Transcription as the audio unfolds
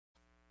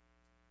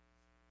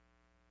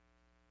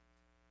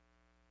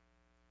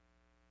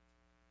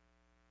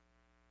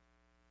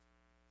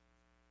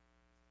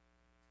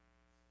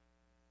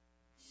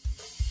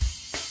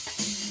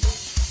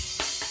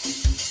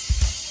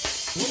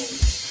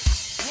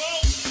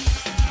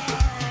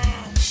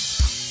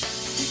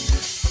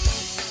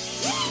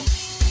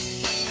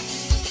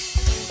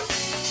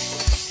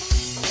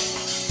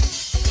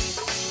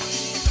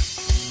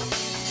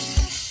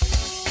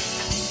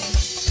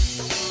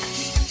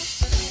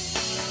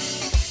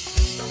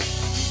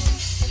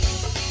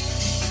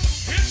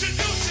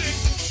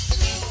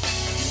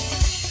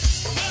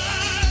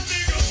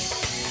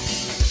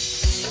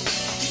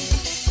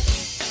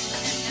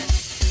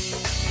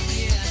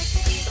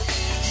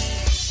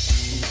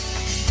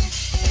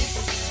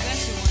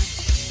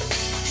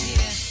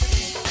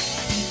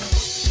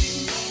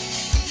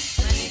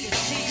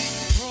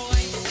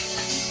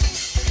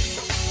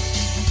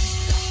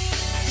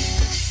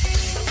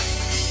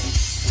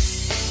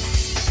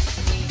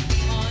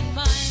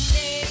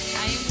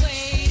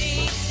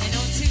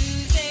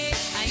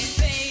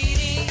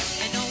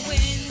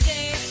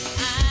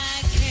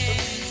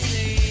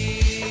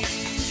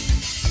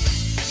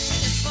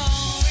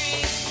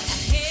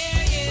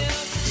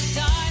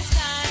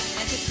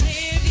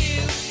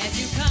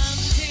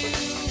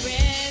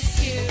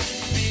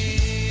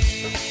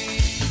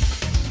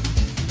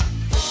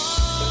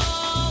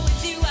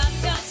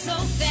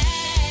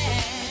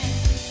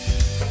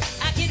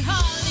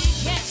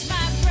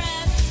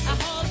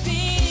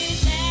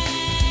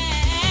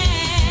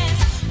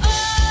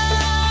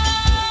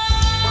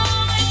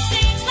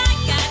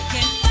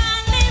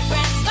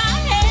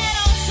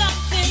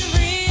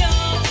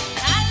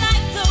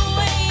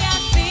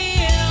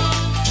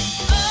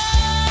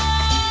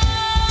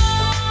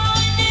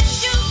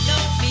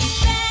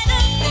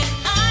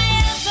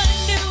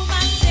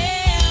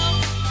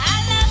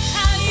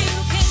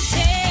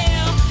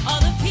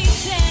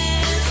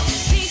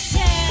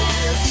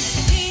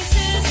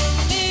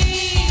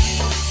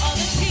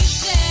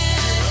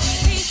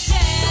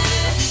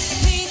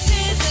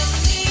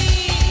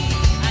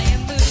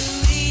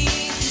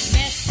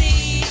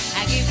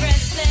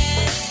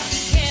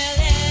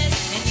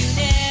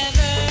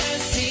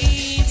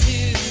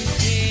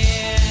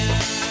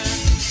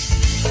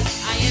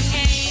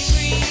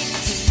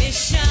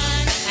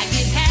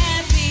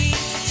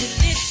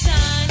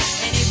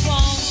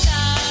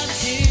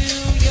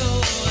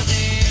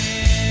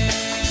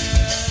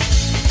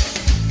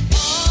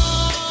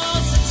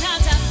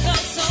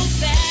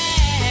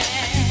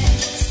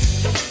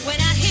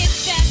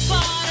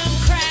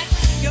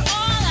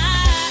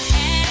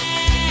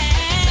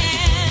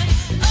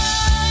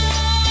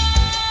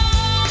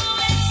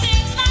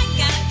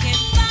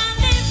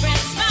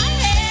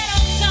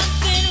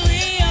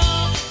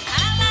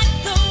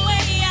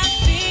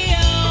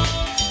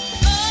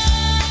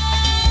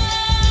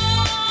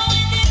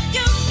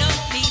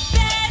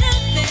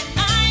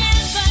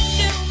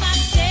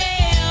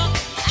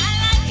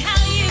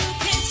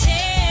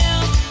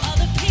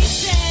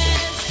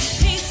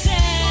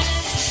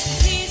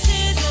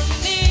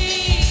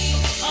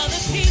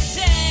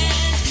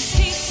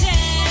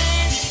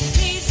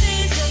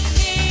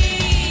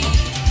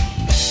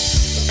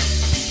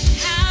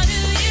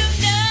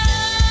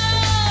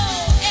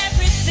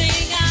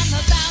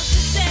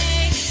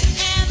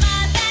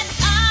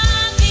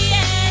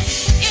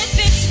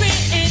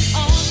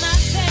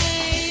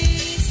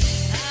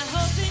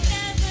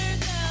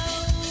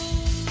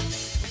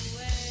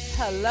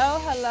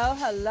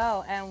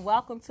Hello, and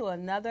welcome to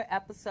another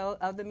episode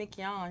of the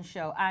Mignon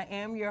Show. I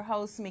am your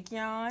host,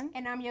 Mignon.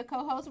 And I'm your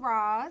co-host,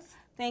 Roz.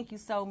 Thank you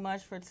so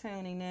much for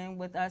tuning in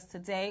with us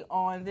today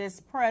on this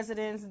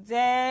President's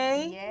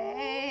Day.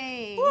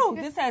 Yay! Woo,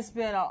 this has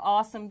been an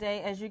awesome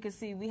day. As you can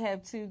see, we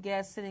have two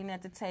guests sitting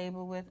at the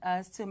table with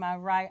us. To my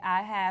right,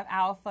 I have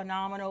our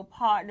phenomenal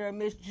partner,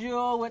 Miss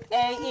Jewel with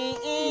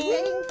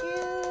AEE.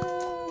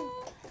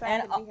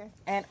 Thank you.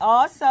 And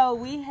also,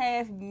 we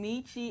have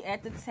Michi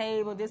at the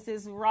table. This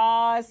is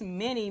Roz,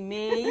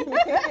 Mini-Me.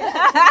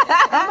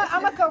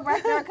 I'm a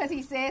corrector because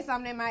he said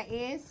something in my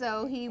ear,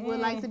 so he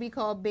would like to be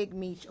called Big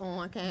Meech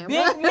on camera.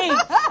 Big Meech.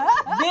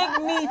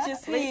 Big Meech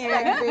is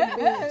here Big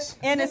Meech.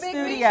 in the Big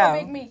studio.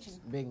 Big Meech.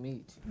 Big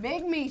Meech.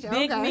 Big Meech.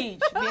 Okay. Big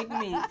Meech. Big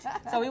Meech.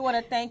 So we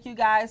want to thank you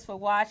guys for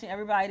watching.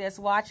 Everybody that's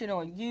watching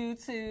on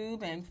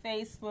YouTube and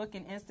Facebook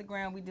and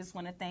Instagram, we just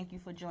want to thank you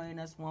for joining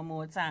us one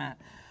more time.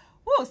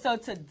 Woo, so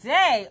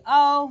today,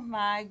 oh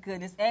my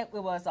goodness, it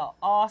was an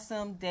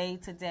awesome day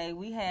today.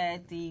 We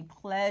had the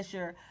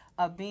pleasure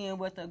of being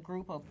with a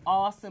group of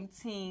awesome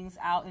teens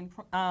out in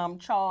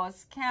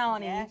Charles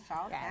County. Yeah,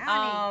 Charles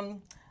County.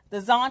 The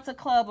Zonta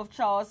Club of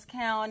Charles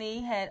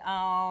County had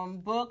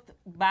booked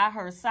by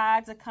her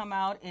side to come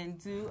out and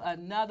do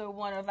another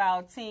one of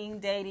our teen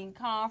dating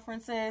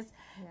conferences.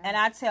 Yeah. And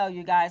I tell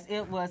you guys,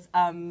 it was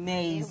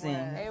amazing.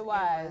 It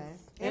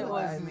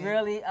was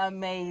really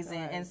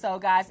amazing. And so,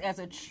 guys, as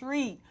a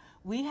treat,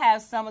 we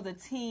have some of the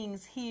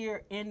teens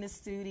here in the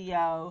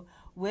studio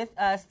with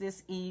us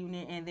this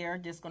evening, and they're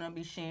just going to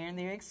be sharing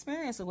their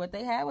experience of what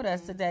they had with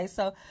us today.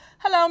 So,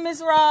 hello,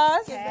 Miss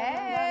Roz.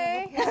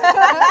 Hey.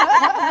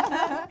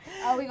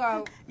 We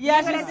go.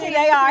 Yes, you see,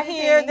 they are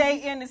here.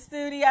 They in the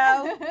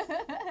studio.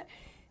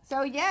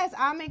 So yes,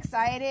 I'm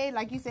excited.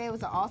 Like you said, it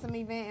was an awesome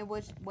event. In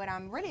which what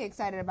I'm really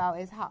excited about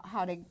is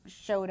how they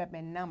showed up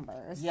in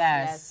numbers.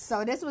 Yes.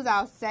 So this was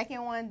our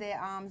second one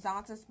that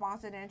Zonta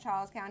sponsored in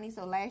Charles County.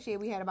 So last year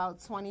we had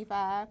about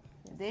 25.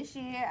 This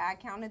year I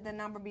counted the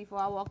number before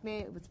I walked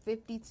in. It was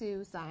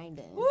 52 signed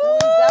in. Woo!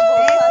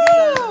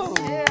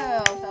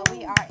 So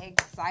we are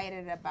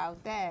excited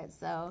about that.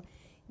 So.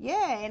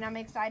 Yeah, and I'm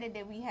excited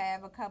that we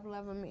have a couple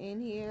of them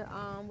in here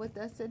with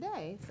us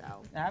today.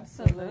 So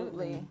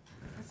absolutely.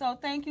 So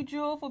thank you,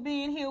 Jewel, for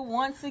being here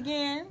once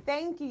again.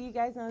 Thank you. You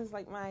guys know it's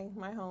like my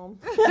home.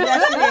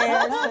 Yes, it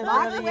is. It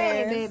VoxWav,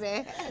 really is.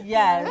 baby.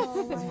 Yes,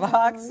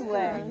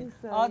 VoxWav.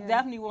 So, I'll yeah.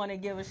 definitely want to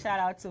give a shout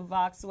out to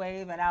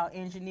VoxWav and our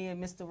engineer,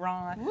 Mr.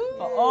 Ron, Woo!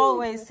 for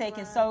always Mr.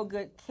 taking Ron. so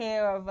good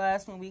care of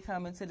us when we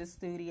come into the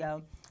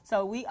studio.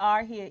 So we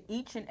are here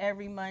each and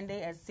every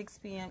Monday at 6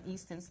 p.m.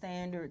 Eastern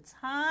Standard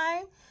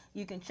Time.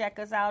 You can check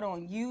us out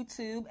on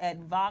YouTube at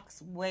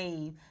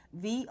VoxWav,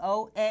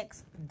 VoxWav.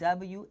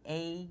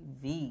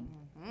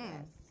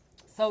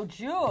 So,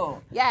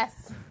 Jewel,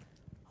 Yes.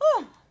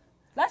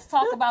 let's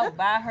talk about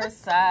By Her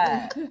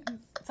Side.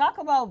 Talk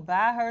about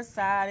By Her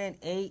Side and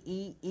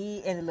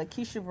AEE and the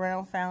Lakeisha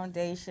Brown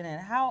Foundation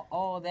and how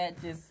all that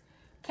just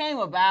came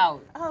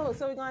about. Oh,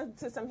 so we're going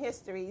to some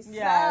history.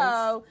 Yes.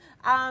 So,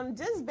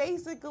 just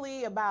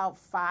basically about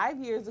 5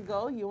 years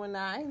ago, you and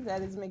I,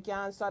 that is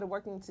Mignon, started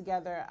working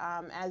together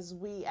as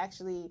we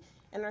actually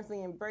in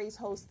Earthly Embrace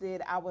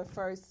hosted our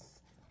first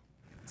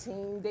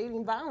teen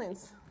dating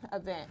violence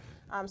event.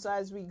 So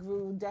as we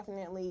grew,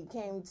 definitely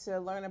came to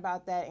learn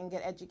about that and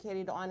get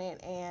educated on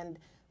it. And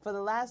for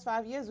the last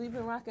 5 years, we've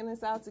been rocking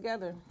this out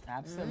together.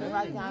 Absolutely.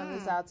 Been rocking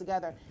this out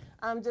together.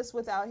 Just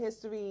with our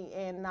history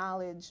and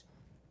knowledge,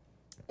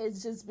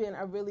 it's just been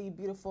a really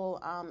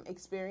beautiful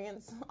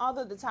experience.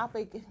 Although the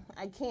topic,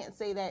 I can't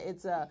say that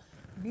it's a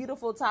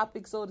beautiful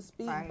topic, so to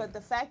speak, Right. but the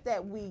fact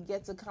that we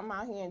get to come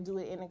out here and do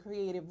it in a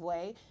creative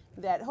way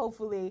that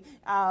hopefully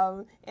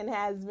and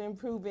has been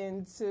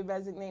proven to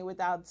resonate with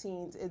our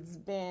teens, it's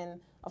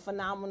been a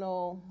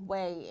phenomenal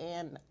way.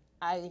 And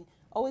I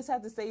always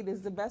have to say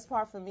this, the best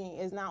part for me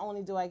is not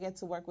only do I get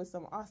to work with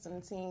some awesome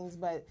teens,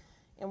 but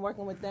in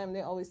working with them,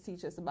 they always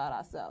teach us about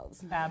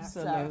ourselves.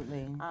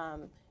 Absolutely.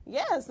 So,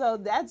 so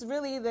that's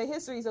really the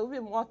history. So we've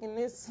been walking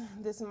this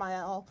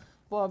mile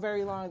for a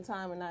very long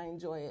time, and I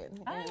enjoy it.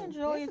 I And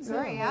enjoy it It's too.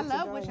 great. I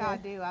love what enjoying y'all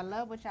it. do. I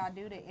love what y'all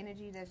do, the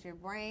energy that you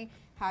bring,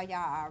 how y'all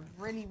are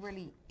really,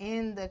 really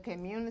in the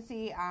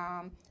community.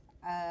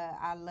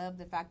 I love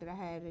the fact that I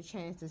had a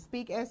chance to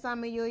speak at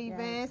some of your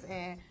events,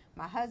 and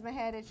my husband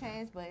had a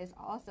chance, but it's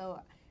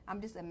also, I'm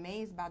just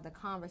amazed by the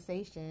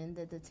conversation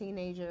that the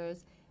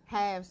teenagers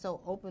have so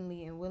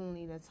openly and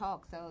willingly to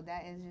talk. So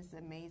that is just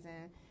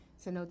amazing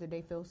to know that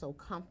they feel so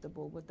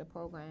comfortable with the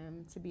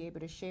program to be able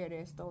to share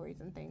their stories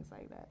and things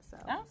like that. So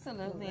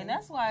Absolutely, and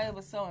that's why it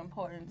was so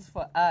important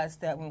for us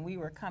that when we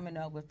were coming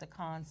up with the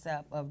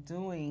concept of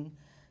doing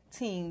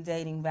teen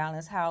dating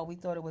violence, how we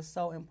thought it was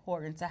so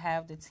important to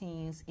have the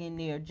teens in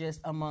there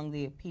just among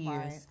their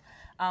peers.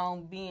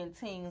 Being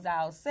teens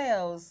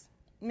ourselves,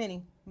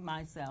 many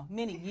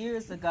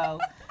years ago,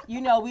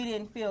 we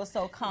didn't feel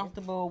so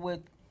comfortable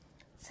with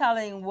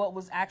telling what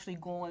was actually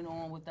going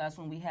on with us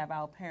when we have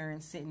our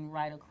parents sitting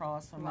right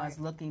across from us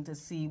looking to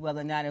see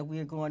whether or not if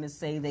we're going to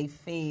say they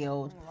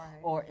failed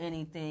or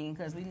anything,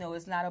 because we know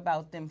it's not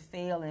about them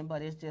failing,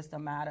 but it's just a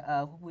matter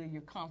of where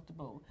you're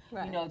comfortable,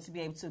 to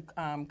be able to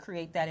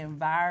create that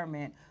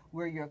environment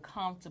where you're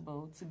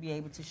comfortable to be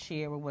able to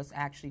share with what's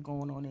actually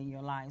going on in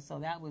your life. So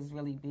that was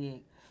really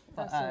big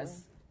for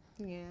us.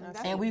 yeah,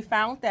 And we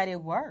found that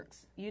it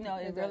works. It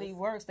really does.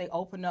 works. They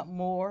open up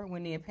more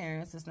when their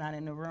parents is not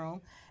in the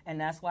room. And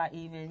that's why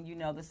even,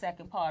 the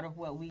second part of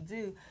what we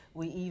do,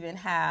 we even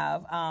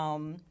have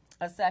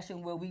a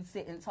session where we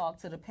sit and talk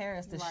to the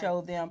parents to show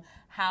them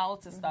how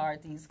to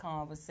start these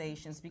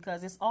conversations,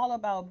 because it's all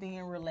about being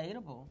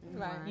relatable.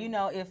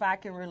 If I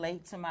can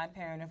relate to my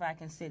parent, if I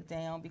can sit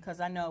down, because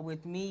I know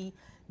with me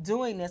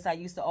doing this, I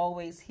used to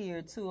always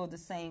hear two of the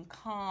same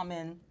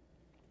common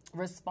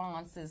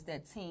responses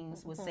that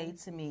teens would say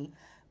to me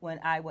when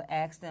I would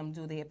ask them,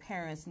 do their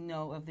parents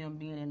know of them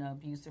being in an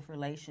abusive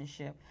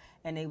relationship?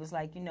 And they was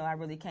like, I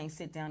really can't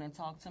sit down and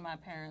talk to my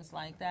parents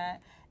like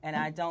that. And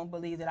I don't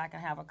believe that I can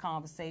have a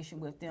conversation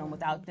with them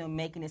without them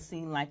making it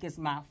seem like it's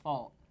my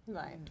fault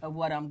of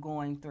what I'm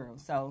going through.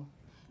 So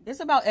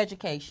it's about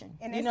education.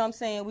 And You know what I'm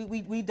saying?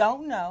 We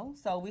don't know,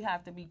 so we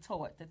have to be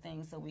taught the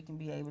things so we can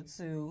be able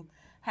to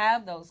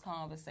have those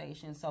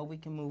conversations so we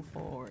can move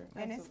forward.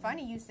 And it's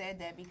funny you said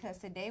that, because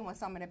today when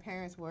some of the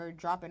parents were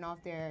dropping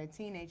off their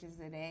teenagers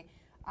today,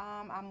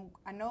 I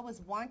know it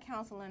was one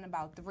counselor and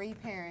about 3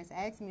 parents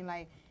asked me,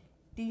 like,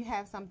 do you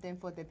have something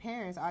for the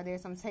parents? Are there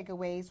some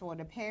takeaways for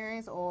the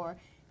parents, or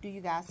do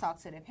you guys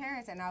talk to the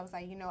parents? And I was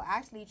like,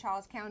 actually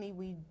Charles County,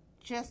 we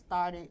just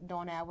started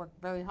doing that. I worked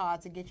very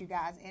hard to get you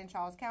guys in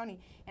Charles County.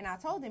 And I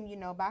told them,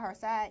 By Her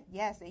Side,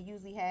 yes, they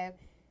usually have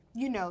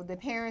the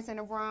parents in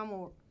the room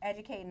or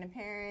educating the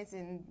parents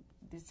and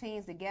the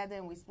teens together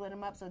and we split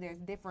them up, so there's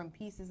different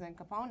pieces and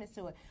components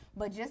to it.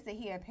 But just to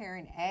hear a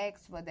parent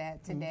ask for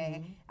that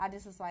today, I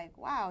just was like,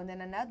 wow. And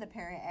then another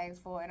parent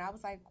asked for it, and I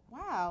was like,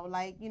 wow,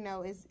 like, you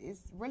know,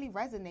 it's really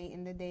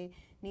resonating that they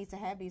need to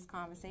have these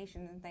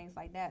conversations and things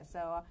like that.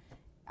 So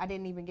I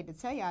didn't even get to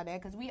tell y'all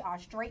that because we are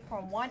straight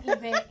from one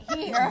event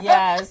here.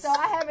 Yes. So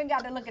I haven't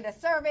got to look at the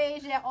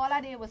surveys yet. All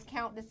I did was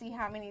count to see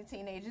how many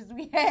teenagers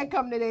we had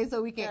come today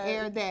so we can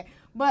air that.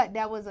 But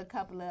that was a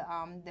couple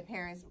of the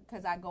parents,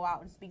 because I go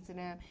out and speak to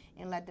them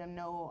and let them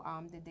know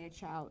that their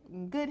child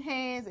in good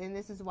hands. And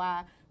this is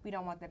why we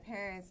don't want the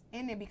parents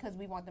in there, because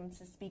we want them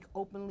to speak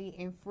openly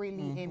and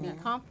freely and be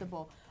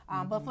comfortable.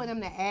 But for them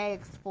to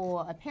ask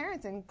for a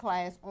parenting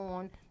class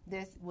on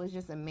this was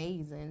just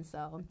amazing.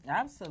 So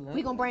absolutely,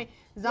 we gonna bring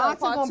Zonta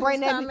gonna bring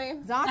that.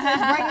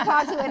 Zonta's bringing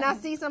part two, and I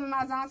see some of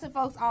my Zonta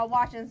folks are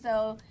watching.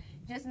 So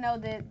just know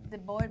that the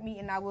board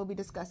meeting, I will be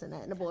discussing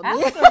that in the board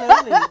meeting.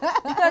 Absolutely,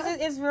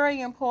 because it's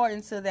very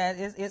important to that.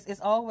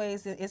 It's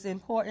always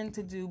important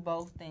to do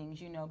both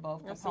things. You know,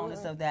 both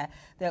components of that.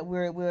 That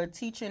we're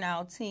teaching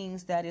our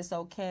teens that it's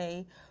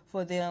okay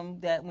for them,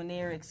 that when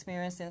they're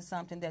experiencing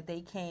something, that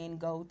they can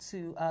go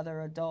to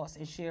other adults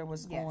and share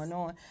what's going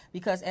on.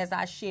 Because as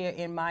I share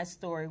in my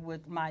story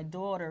with my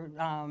daughter,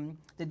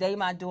 the day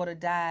my daughter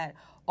died,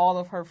 all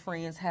of her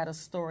friends had a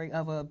story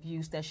of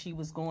abuse that she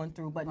was going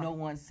through, but no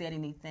one said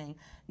anything.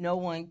 No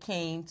one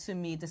came to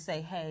me to say,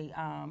 hey,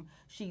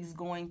 she's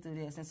going through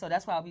this. And so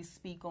that's why we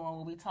speak on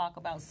when we talk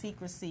about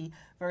secrecy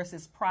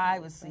versus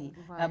privacy,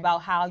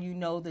 about how you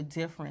know the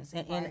difference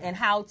and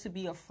how to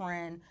be a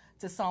friend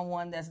to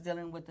someone that's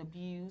dealing with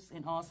abuse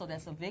and also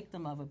that's a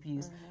victim of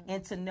abuse.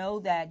 And to know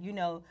that, you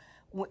know,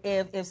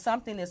 if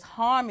something is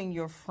harming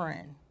your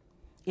friend,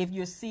 if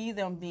you see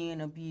them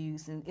being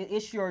abused, and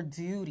it's your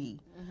duty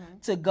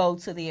to go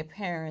to their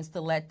parents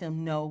to let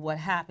them know what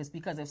happens.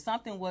 Because if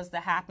something was to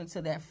happen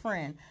to that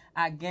friend,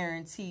 I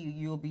guarantee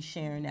you'll be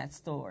sharing that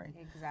story.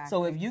 Exactly.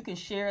 So if you can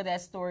share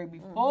that story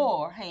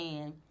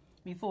beforehand,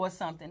 before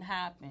something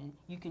happened,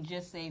 you can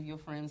just save your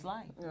friend's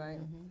life. Right.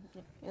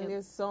 And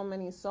there's so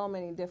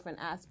many different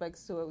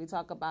aspects to it. We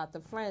talk about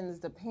the friends,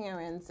 the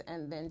parents,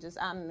 and then just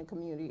out in the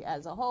community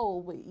as a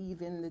whole, with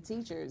even the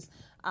teachers.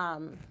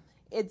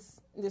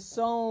 There's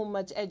so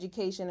much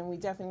education, and we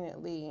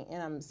definitely,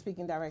 and I'm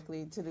speaking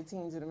directly to the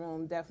teens in the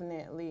room,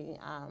 definitely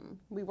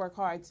we work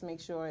hard to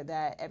make sure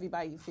that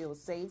everybody feels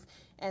safe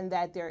and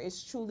that there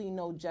is truly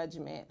no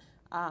judgment.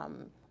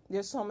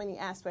 There's so many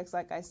aspects,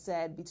 like I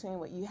said, between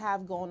what you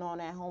have going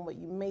on at home, what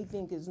you may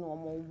think is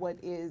normal, what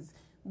is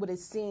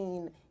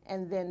seen,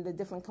 and then the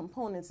different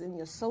components in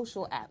your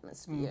social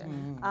atmosphere.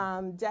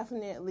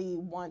 Definitely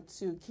want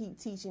to keep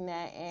teaching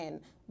that,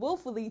 and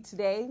willfully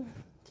today,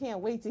 can't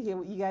wait to hear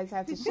what you guys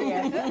have to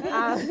share,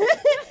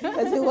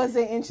 because it was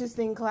an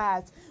interesting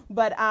class.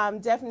 But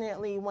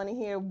definitely want to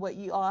hear what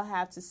you all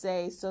have to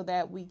say so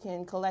that we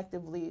can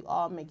collectively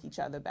all make each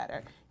other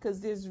better.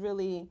 Because there's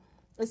really,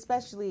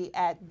 especially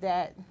at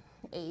that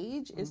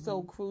age, it's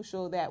so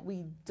crucial that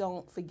we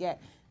don't forget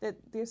that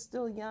they're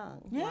still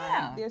young.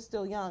 Yeah. They're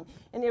still young.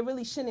 And there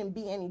really shouldn't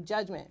be any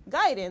judgment.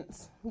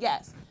 Guidance,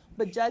 yes,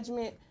 but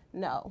judgment,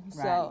 no.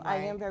 So I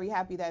am very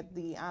happy that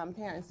the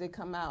parents did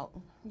come out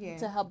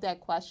to help that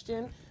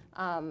question,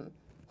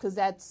 because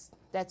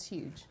that's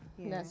huge.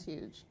 That's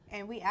huge.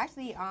 And we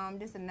actually,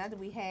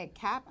 we had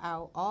CAP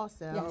out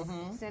also.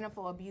 Center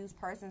for Abused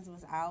Persons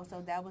was out,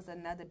 so that was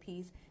another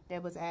piece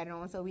that was added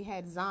on. So we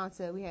had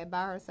Zonta, we had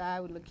by her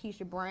side with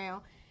Lakeisha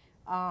Brown.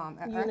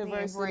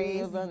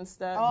 University of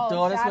Unstuck.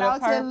 Daughters with a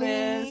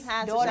Purpose.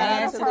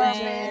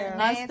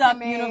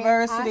 Unstuck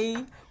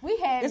University.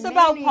 It's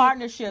about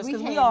partnerships,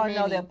 because we all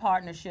know that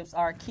partnerships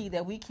are key,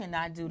 that we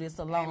cannot do this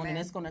alone. And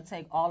it's going to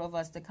take all of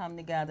us to come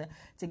together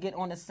to get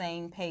on the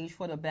same page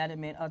for the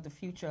betterment of the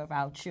future of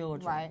our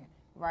children.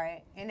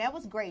 Right. And that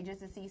was great just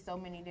to see so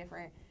many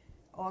different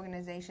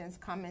organizations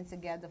coming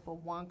together for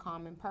one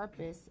common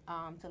purpose,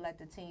 to let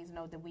the teens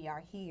know that we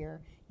are here,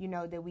 you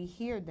know, that we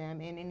hear them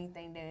in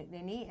anything that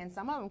they need. And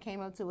some of them came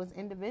up to us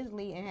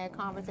individually and had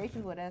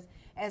conversations with us,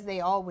 as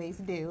they always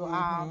do.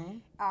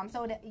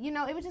 So that, you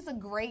know, it was just a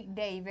great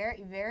day,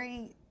 very,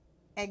 very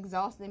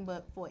exhausting,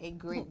 but for a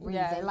great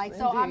reason.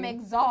 I'm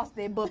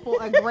exhausted, but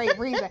for a great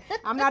reason.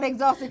 I'm not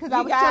exhausted because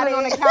I was chilling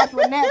on the couch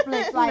with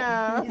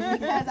Netflix. It's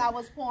because I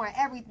was pouring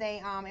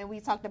everything. And we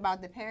talked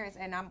about the parents,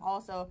 and I'm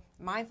also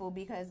mindful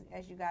because,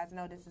 as you guys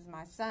know, this is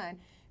my son,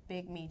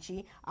 Big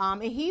Michi,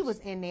 and he was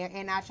in there,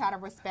 and I try to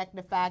respect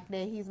the fact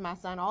that he's my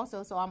son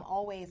also. So I'm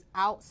always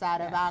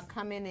outside of. I'll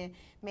come in and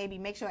maybe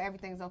make sure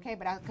everything's okay,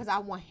 but because I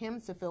want him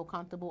to feel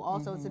comfortable,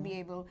 also to be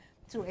able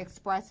to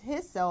express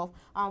himself.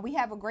 We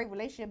have a great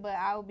relationship, but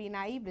I would be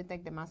naive to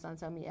think that my son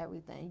tells me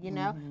everything, you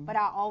know? But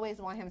I always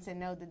want him to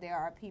know that there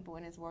are people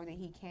in his world that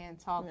he can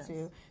talk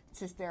to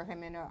steer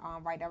him in the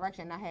right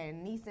direction. I had a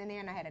niece in there,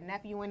 and I had a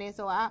nephew in there,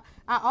 so I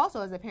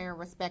also, as a parent,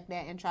 respect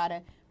that and try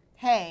to,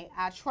 hey,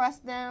 I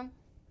trust them,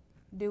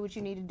 do what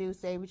you need to do,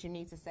 say what you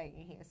need to say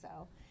in here.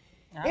 So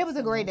It was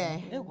a great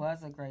day. It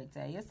was a great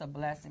day. It's a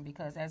blessing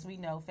because, as we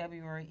know,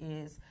 February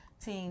is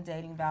Teen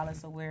Dating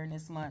Violence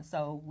Awareness Month.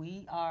 So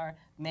we are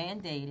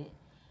mandated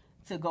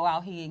to go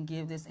out here and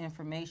give this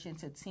information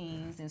to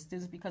teens and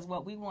students, because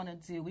what we want to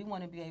do, we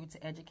want to be able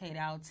to educate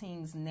our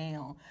teens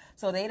now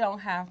so they don't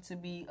have to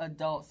be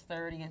adults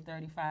 30 and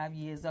 35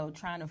 years old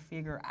trying to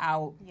figure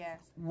out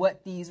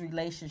what these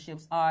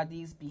relationships are,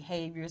 these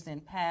behaviors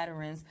and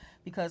patterns,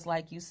 because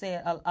like you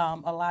said,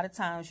 a lot of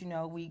times, you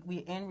know,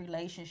 we're in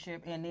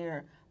relationship and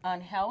they're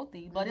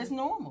unhealthy, but it's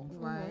normal.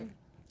 Right.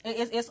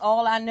 It's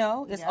all I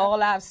know. It's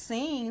all I've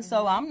seen,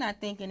 so I'm not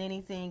thinking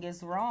anything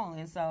is wrong.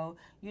 And so,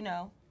 you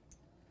know,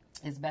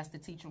 it's best to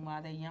teach them while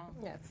they're young.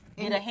 Yes.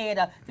 Get ahead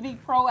of, to be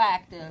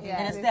proactive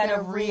instead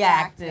of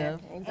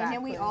reactive. Exactly. And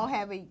then we all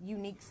have a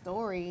unique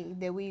story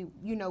that we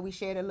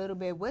shared a little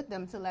bit with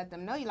them to let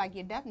them know,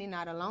 you're definitely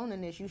not alone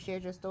in this. You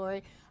shared your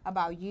story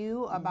about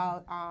you,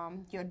 about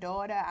your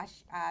daughter.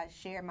 I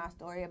shared my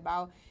story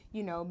about,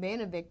 being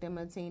a victim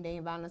of teen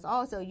dating violence.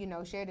 Also,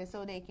 shared it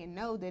so they can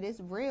know that it's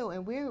real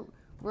and we're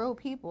real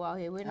people out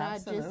here. We're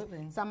not just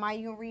somebody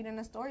you can read in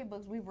the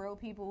storybooks. We're real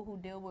people who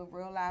deal with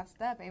real life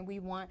stuff, and we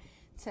want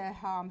to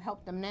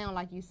help them now,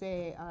 like you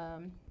said,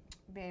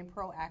 being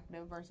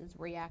proactive versus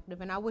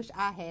reactive. And I wish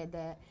I had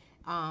that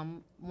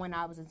when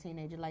I was a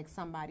teenager, like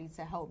somebody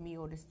to help me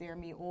or to steer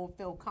me or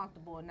feel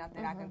comfortable enough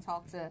that I can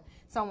talk to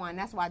someone.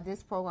 That's why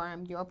this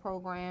program, your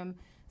program,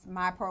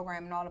 my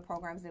program, and all the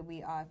programs that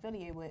we are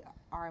affiliated with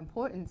are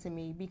important to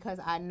me, because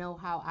I know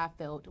how I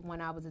felt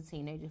when I was a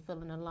teenager,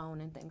 feeling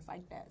alone and things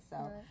like that.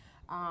 So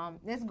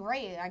it's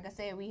great. Like I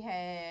said, we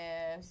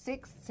have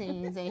 6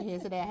 teens in here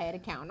today. I had to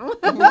count them.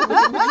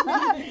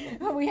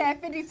 We had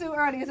 52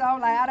 earlier, so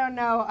I'm like, I don't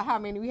know how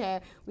many we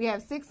have. We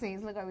have 6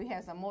 teens. Look like we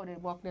have some more that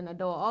walked in the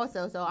door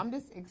also. So I'm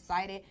just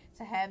excited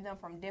to have them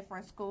from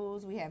different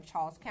schools. We have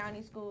Charles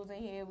County schools in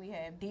here. We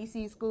have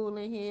DC school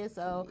in here.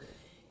 So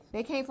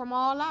they came from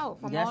all out,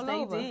 from all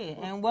over. Yes, they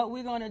did. And what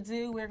we're going to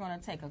do, we're going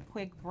to take a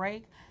quick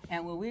break.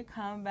 And when we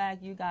come back,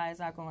 you guys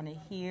are going to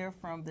hear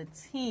from the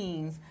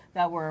teens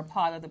that were a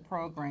part of the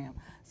program.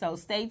 So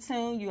stay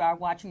tuned. You are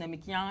watching The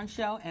Mignon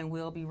Show, and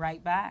we'll be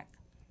right back.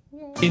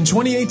 In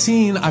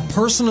 2018, I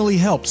personally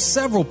helped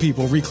several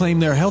people reclaim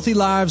their healthy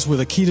lives with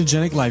a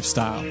ketogenic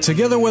lifestyle.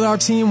 Together with our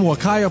team,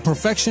 Wakaya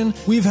Perfection,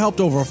 we've helped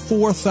over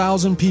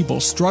 4,000 people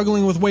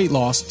struggling with weight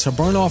loss to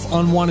burn off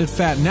unwanted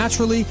fat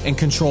naturally and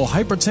control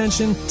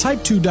hypertension,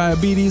 type 2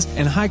 diabetes,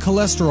 and high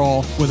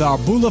cholesterol with our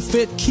Bula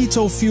Fit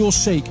Keto Fuel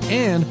Shake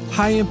and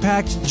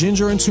high-impact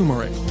ginger and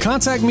turmeric.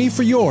 Contact me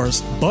for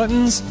yours,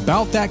 buttons,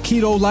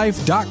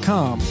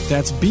 boutthatketolife.com.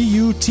 That's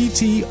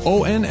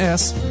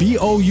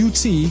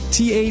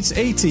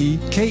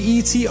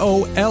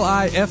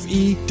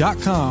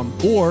BUTTONS-BOUTTATKETOLIFE.com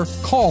or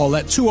call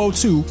at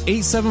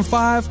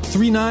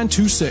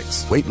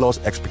 202-875-3926. Weight loss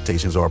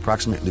expectations are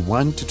approximately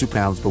 1 to 2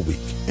 pounds per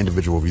week.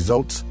 Individual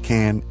results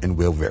can and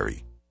will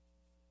vary.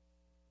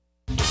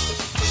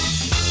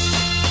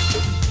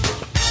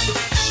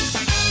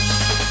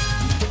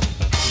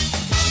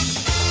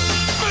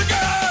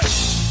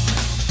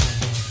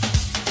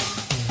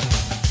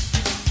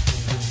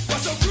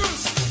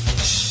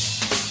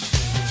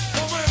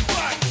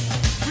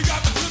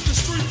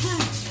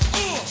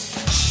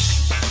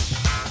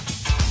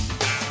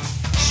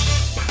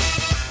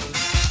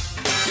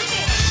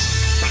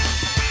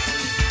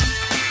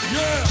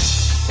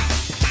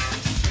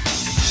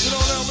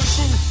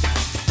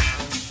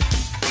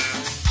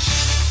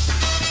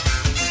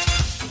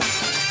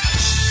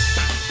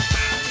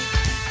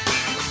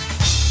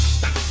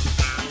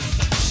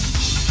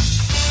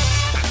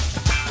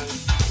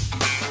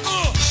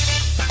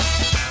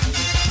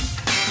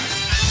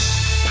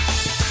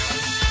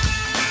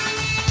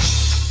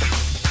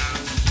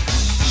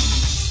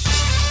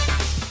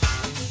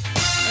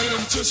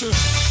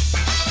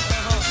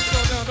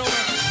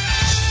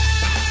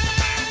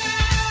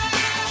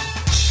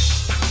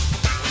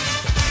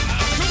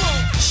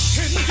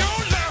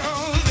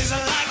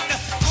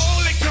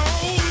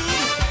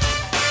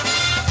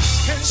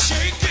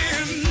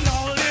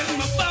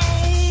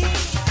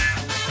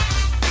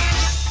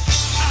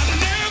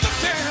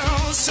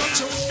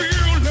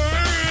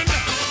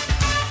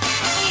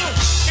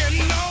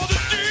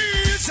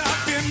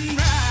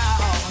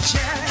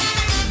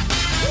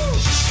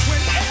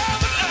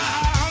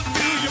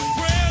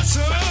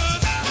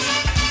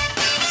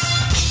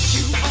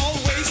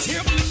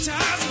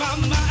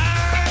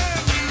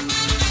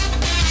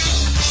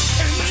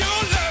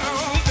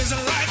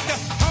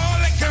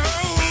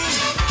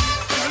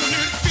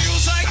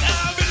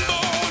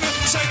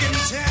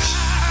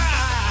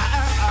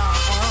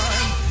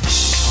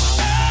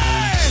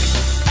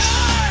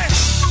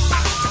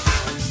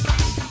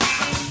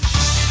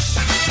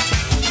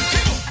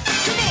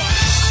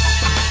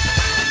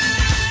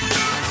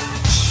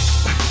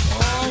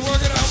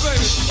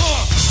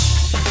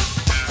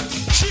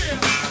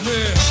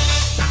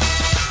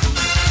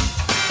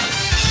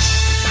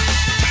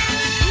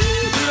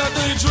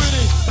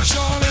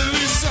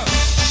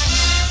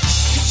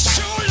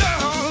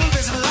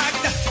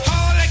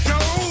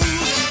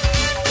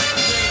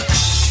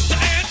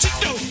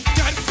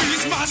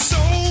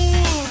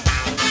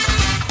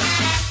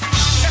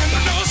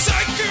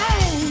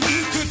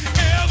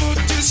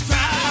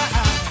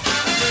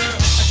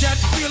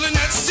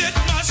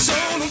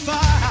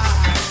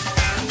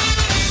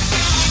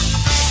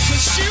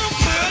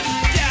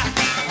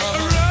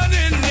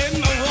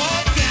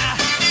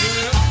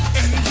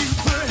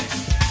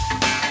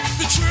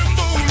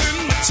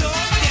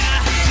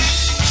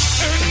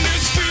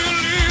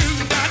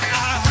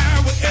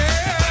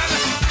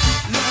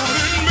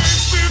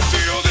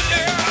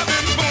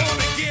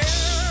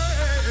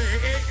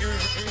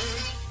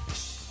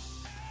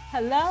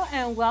 Hello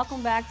and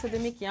welcome back to the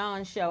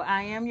Mignon Show.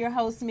 I am your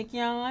host,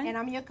 Mignon. And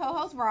I'm your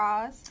co-host,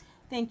 Roz.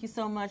 Thank you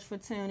so much for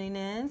tuning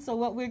in. So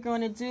what we're going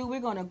to do,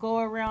 we're going to go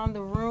around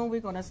the room. We're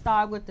going to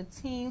start with the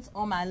teens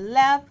on my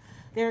left.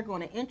 They're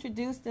going to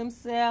introduce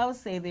themselves,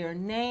 say their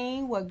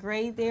name, what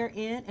grade they're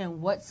in,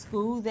 and what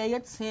school they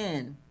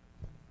attend.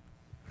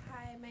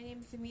 Hi, my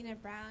name is Amina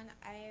Brown.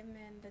 I am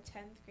in the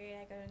 10th grade.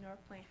 I go to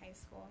North Point High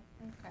School.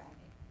 Okay.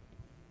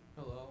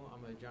 Hello,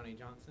 I'm Johnny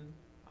Johnson.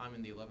 I'm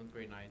in the 11th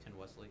grade and I attend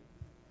Wesley.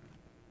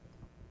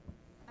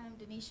 I'm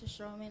Denisha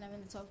Stroman. I'm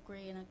in the 12th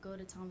grade and I go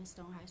to Thomas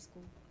Stone High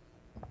School.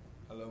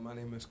 Hello, my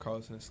name is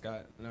Carlton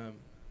Scott and I'm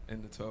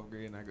in the 12th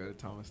grade and I go to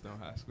Thomas Stone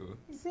High School.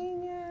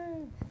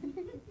 Senior.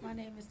 My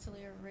name is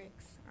Talia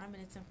Ricks. I'm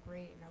in the 10th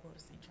grade and I go to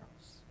St.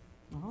 Charles.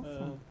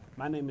 Awesome.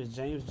 My name is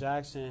James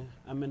Jackson.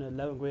 I'm in the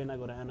 11th grade and I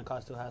go to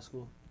Anacostia High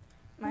School.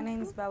 My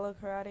name is Bella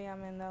Karate.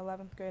 I'm in the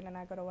 11th grade and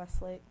I go to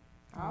Westlake.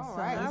 All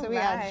right. So we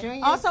got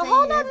junior. Also,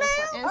 hold up, man.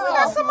 We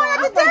got someone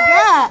at the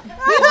desk.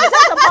 He was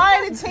just a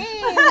part of the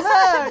team.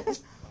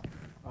 Look.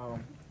 I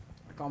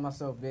call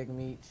myself Big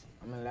Meech.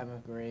 I'm in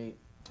 11th grade.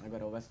 I go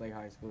to Westlake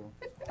High School.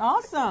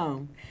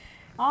 Awesome.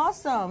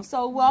 Awesome.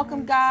 So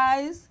welcome,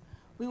 guys.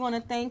 We want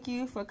to thank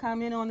you for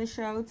coming on the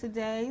show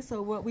today.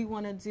 So what we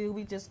want to do,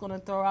 we just going to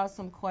throw out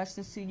some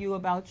questions to you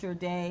about your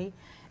day.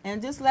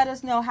 And just let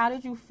us know, how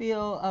did you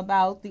feel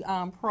about the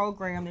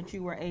program that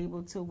you were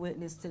able to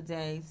witness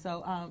today?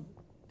 So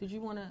did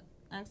you want to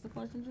ask the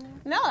question, Julia?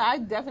 No, I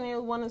definitely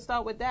want to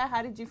start with that.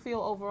 How did you feel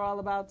overall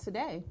about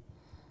today?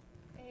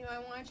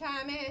 Anyone want to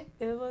chime in?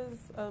 It was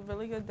a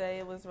really good day.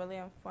 It was really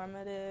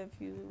informative.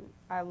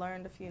 I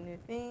learned a few new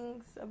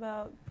things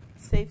about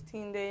safe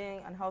teen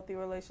dating, unhealthy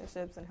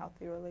relationships, and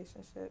healthy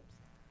relationships.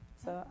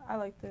 So I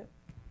liked it.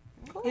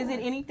 Cool. Is it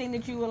anything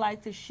that you would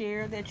like to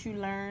share that you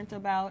learned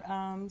about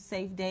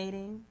safe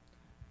dating?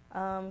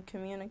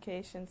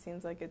 Communication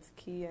seems like it's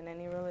key in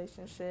any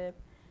relationship,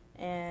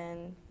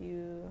 and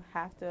you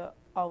have to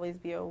always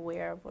be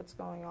aware of what's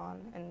going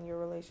on in your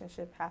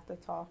relationship, have to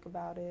talk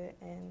about it,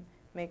 and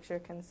make sure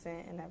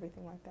consent and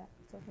everything like that.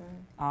 So,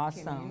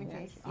 awesome.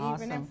 Awesome.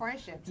 Even in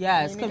friendships.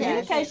 Yes,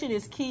 communication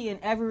is key in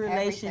every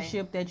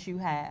relationship that you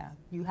have.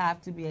 You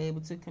have to be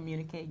able to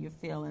communicate your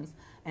feelings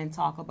and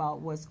talk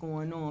about what's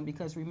going on,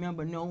 because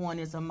remember, no one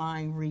is a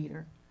mind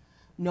reader.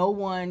 No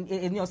one,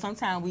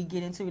 sometimes we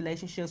get into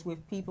relationships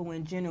with people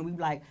in general, we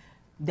like,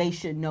 they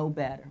should know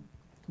better.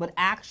 But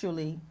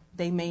actually,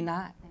 they may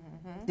not.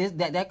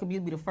 That could be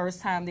the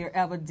first time they're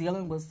ever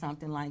dealing with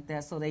something like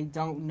that, so they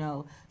don't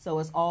know. So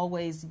it's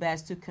always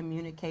best to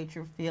communicate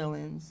your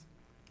feelings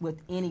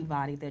with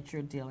anybody that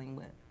you're dealing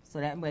with, so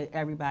that way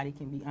everybody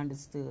can be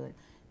understood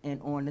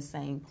and on the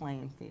same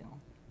playing field.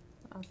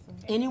 Awesome.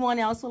 Anyone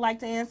else would like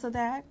to answer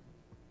that?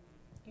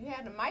 You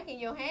have the mic in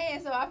your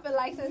hand, so I feel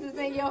like since it's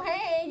in your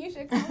hand, you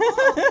should come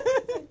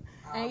on.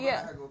 And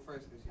yeah. I go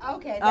first.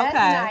 Okay, that's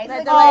nice.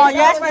 Look Oh, at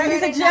yes, that.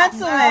 he's a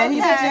gentleman.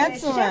 He's a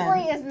gentleman.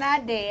 Chivalry is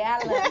not dead. I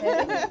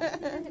love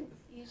it.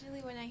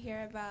 Usually when I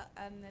hear about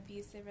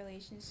abusive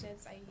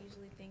relationships, I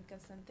usually think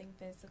of something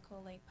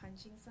physical, like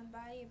punching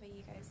somebody, but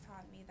you guys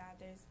taught me that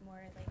there's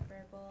more like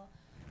verbal,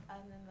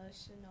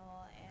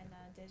 emotional, and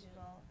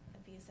digital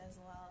abuse as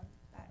well.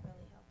 That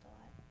really helped a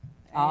lot.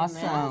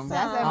 Awesome.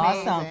 That's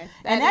awesome.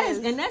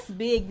 amazing. And that's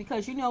big,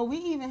 because we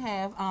even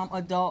have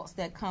adults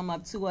that come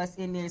up to us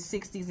in their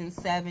 60s and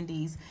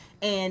 70s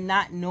and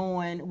not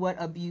knowing what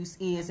abuse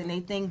is, and they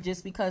think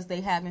just because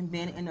they haven't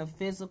been in a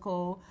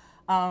physical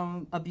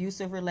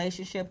abusive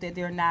relationship that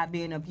they're not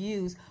being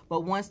abused.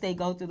 But once they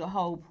go through the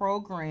whole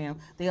program,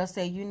 they'll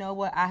say, you know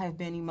what, I have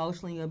been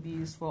emotionally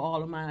abused for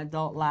all of my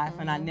adult life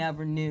and I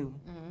never knew.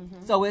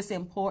 So it's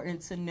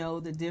important to know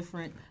the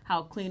different,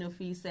 how Cleaner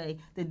Fee say,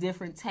 the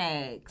different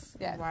tags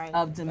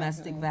of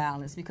domestic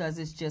violence, because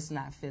it's just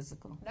not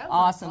physical.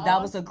 Awesome.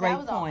 That was a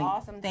great point.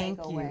 Awesome Thank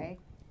takeaway. you.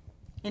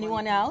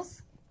 Anyone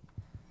else?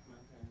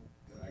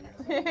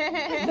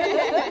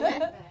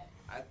 I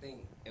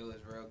think it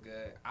was real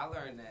good. I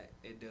learned that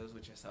it deals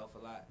with yourself a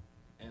lot,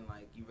 and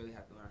like you really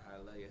have to learn how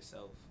to love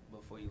yourself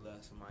before you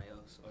love somebody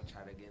else or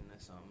try to get into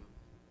something,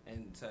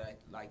 and so that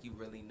like you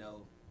really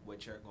know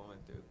what you're going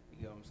through.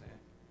 You know what I'm saying?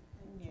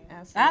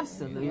 Yeah.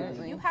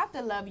 Absolutely. You have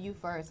to love you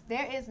first.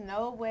 There is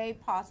no way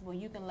possible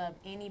you can love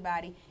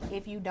anybody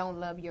if you don't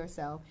love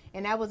yourself.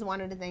 And that was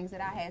one of the things that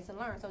I had to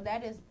learn. So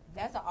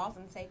that's an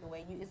awesome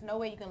takeaway. It's no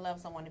way you can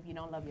love someone if you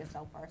don't love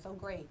yourself first. So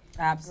great.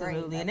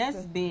 Absolutely. Great. And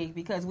that's big,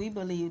 because we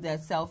believe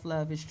that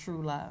self-love is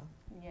true love.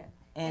 Yeah.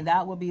 And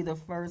that will be the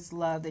first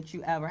love that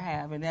you ever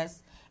have.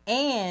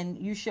 And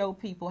you show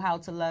people how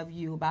to love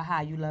you by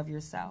how you love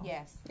yourself.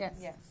 Yes.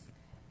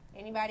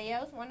 Anybody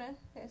else want to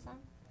say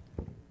something?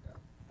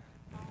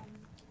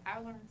 I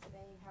learned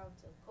today how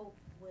to cope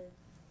with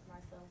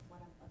myself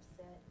when I'm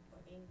upset or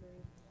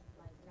angry,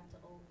 like not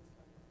to always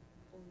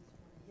want to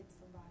hit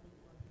somebody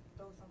or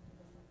throw something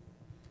at something.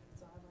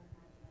 So I learned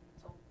how to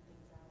talk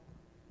things out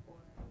or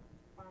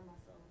find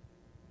myself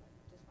a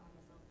peace of mind,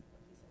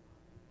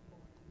 or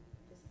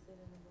just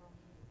sit in the room,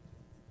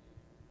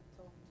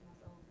 talking to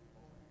myself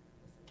or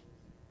listen to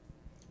music.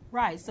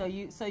 Right. So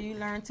you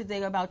learned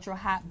today about your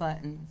hot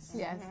buttons.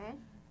 Yes.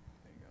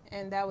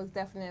 And that was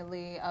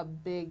definitely a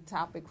big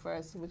topic for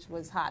us, which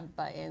was hot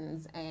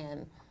buttons.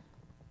 And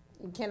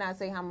cannot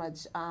say how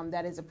much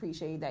that is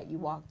appreciated that you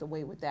walked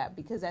away with that,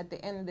 because at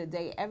the end of the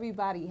day,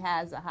 everybody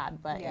has a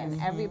hot button. Yes.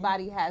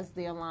 Everybody has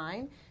their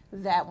line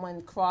that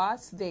when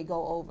crossed, they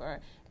go over.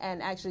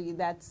 And actually,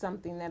 that's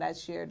something that I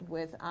shared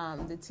with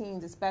the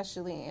teens,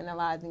 especially, and a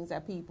lot of things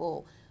that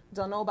people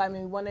don't know about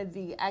me. One of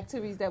the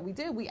activities that we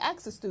did, we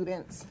asked the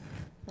students,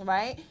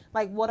 right,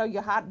 like, what are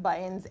your hot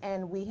buttons?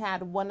 And we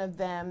had one of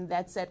them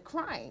that said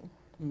crying,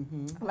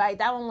 right?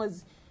 That one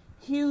was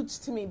huge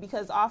to me,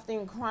 because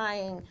often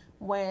crying,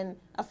 when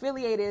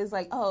affiliated, is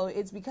like, oh,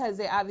 it's because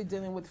they're either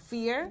dealing with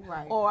fear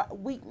or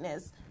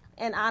weakness.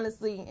 And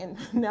honestly, and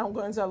now I'm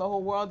going to tell the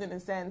whole world in a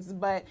sense,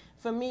 but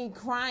for me,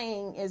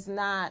 crying is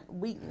not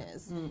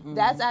weakness.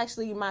 That's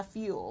actually my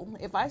fuel.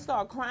 If I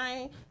start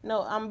crying,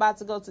 no, I'm about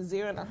to go to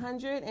 0 to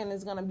 100, and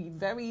it's going to be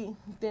very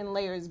thin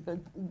layers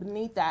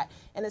beneath that.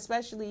 And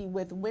especially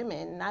with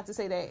women, not to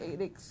say that it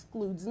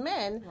excludes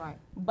men,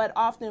 but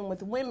often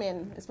with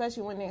women,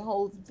 especially when they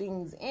hold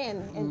things in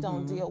and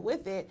don't deal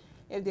with it,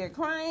 if they're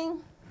crying,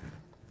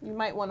 you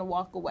might want to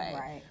walk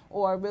away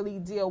or really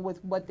deal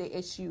with what the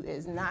issue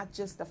is, not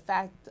just the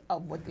fact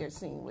of what they're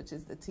seeing, which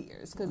is the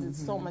tears, because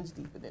it's so much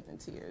deeper than the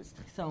tears.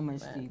 So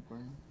much deeper.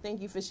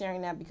 Thank you for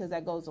sharing that, because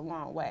that goes a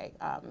long way.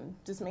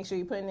 Just make sure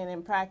you're putting it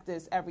in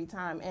practice every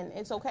time, and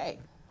it's okay.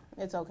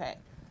 It's okay.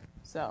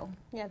 So,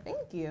 yeah,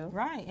 thank you.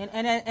 Right.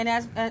 And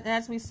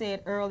as we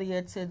said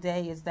earlier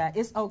today, is that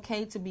it's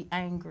okay to be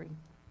angry.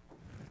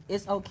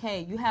 It's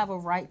okay. You have a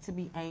right to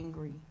be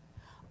angry.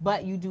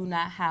 But you do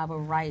not have a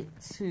right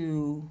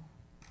to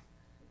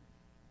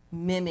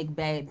mimic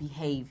bad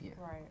behavior.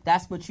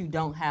 That's what you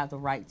don't have the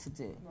right to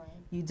do.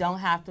 You don't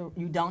have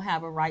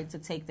a right to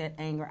take that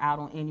anger out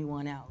on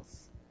anyone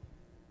else.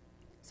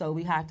 So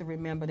we have to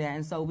remember that.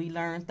 And so we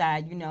learned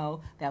that,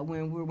 that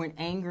when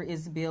anger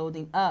is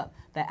building up,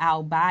 that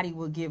our body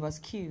will give us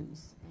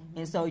cues.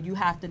 And so you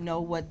have to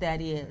know what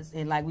that is.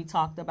 And like we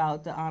talked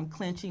about the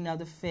clenching of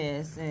the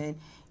fists and,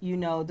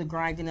 the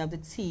grinding of the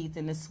teeth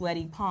and the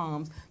sweaty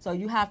palms. So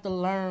you have to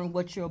learn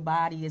what your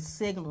body is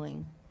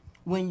signaling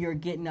when you're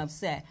getting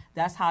upset.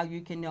 That's how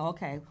you can know,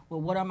 okay,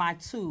 well, what are my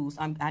tools?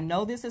 I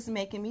know this is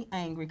making me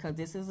angry because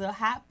this is a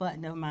hot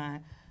button of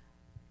mine.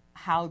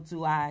 How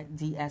do I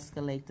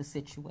de-escalate the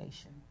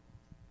situation?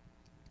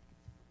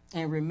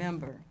 And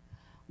remember,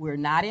 we're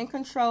not in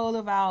control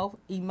of our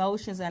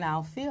emotions and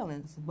our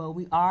feelings, but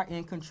we are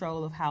in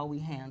control of how we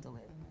handle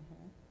it.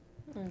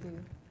 Indeed.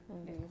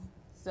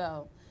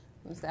 So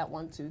it's that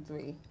 1, 2,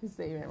 3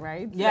 statement,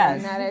 right?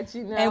 Yes. So now that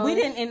you know, and we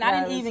didn't, and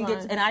I didn't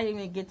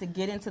even get to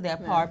get into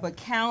that part. But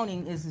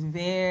counting is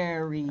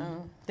very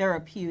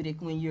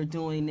therapeutic when you're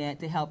doing that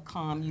to help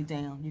calm you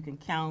down. You can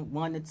count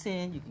 1 to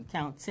 10. You can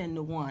count 10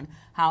 to 1.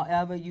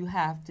 However, you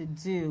have to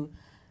do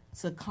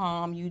to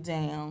calm you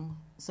down,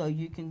 so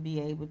you can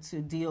be able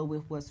to deal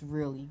with what's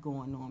really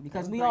going on.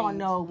 Because we all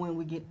know when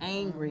we get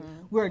angry,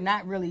 we're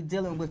not really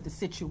dealing with the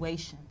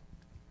situation.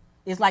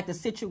 It's like the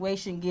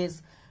situation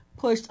gets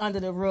pushed under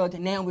the rug,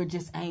 and now we're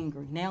just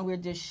angry. Now we're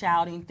just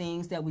shouting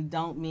things that we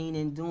don't mean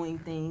and doing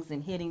things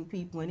and hitting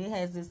people, and it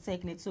has just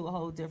taken it to a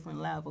whole different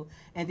level.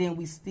 And then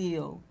we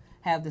still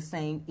have the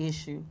same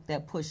issue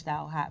that pushed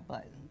our hot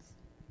buttons.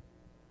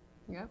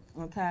 Yep.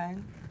 Okay?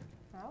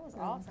 That was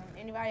awesome.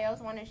 Anybody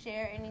else want to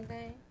share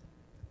anything?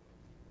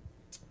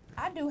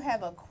 I do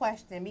have a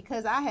question,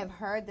 because I have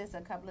heard this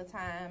a couple of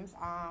times.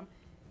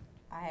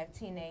 I have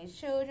teenage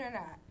children.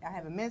 I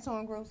have a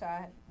mentoring group, so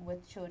I'm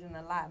with children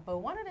a lot. But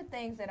one of the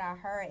things that I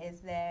heard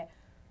is that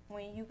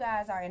when you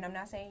guys are, and I'm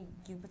not saying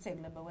you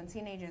particular, but when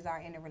teenagers are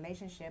in a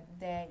relationship,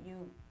 that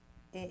you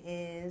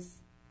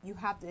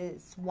have to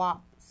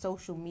swap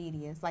social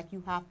medias. Like,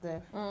 you have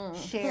to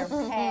share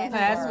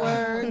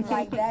passwords.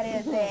 Like, that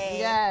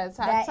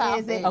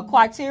is a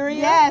criteria.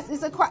 Yes,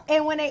 it's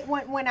and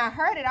when I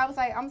heard it, I was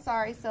like, I'm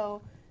sorry,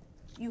 so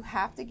you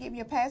have to give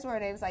your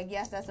password. It was like,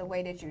 yes, that's a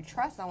way that you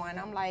trust someone.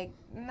 I'm like,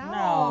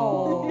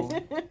 no.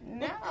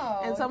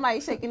 And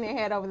somebody's shaking their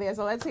head over there,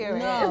 so let's hear it.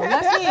 No,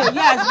 let's hear it.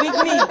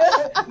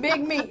 Yes,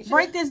 Big meat.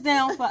 Break this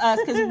down for us,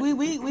 because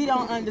we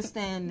don't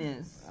understand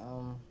this.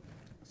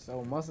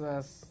 So most of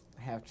us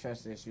have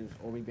trust issues,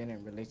 or we've been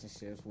in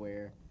relationships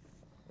where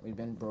we've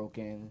been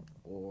broken,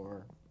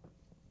 or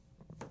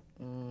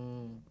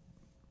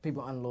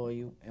people unloyal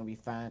you, and we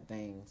find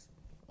things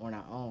on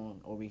our own,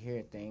 or we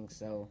hear things.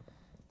 So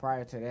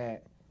prior to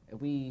that,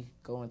 if we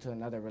go into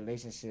another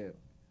relationship,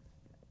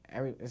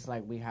 it's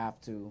like we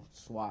have to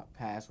swap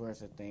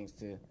passwords or things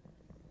to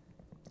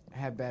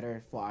have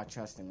better for our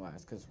trusting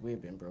wise, because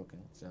we've been broken.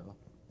 So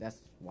that's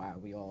why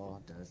we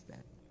all does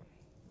that.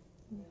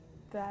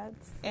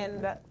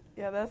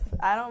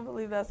 I don't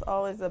believe that's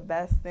always the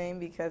best thing,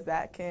 because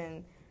that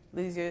can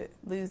lose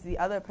the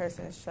other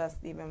person's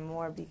trust even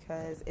more.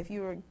 Because if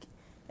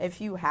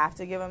you have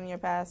to give them your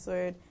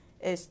password,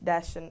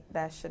 that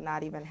should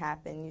not even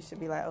happen. You should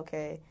be like,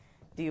 okay,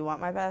 do you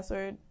want my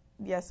password?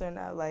 Yes or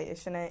no? Like, it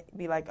shouldn't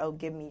be like, oh,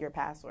 give me your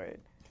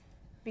password.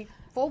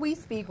 Before we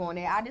speak on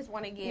it, I just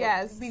want to get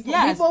please,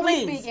 before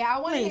we speak it, I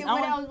want to please,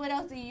 hear what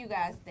else do you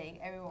guys think,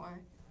 everyone?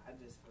 I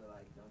just feel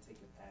like don't take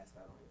your past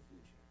out on your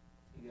future.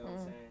 You get what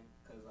I'm saying?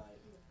 Because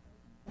like,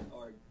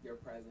 or your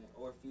present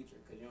or future,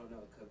 because you don't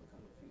know, it could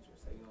become the future,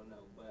 so you don't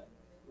know. But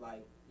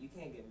like, you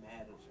can't get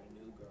mad at your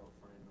new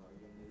girlfriend or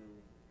your new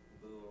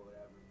boo or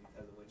whatever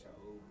because of what your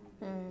old boo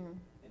did.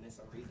 And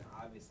it's a reason,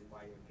 obviously,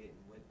 why you're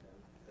getting with them,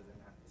 because they're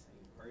not the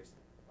same person.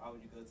 Why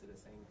would you go to the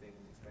same thing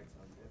and expect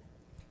something different?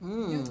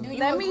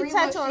 Let me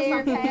touch on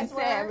something you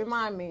said.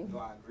 Remind me.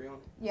 Do I agree on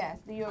it? Yes.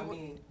 Do you agree? I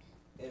mean,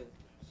 if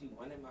she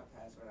wanted my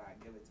password,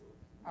 I'd give it to her.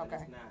 But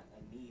Okay. it's not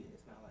a need.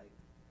 It's not like,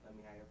 let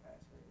me have your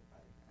password.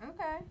 Like,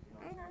 Okay. you know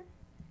what I'm Okay.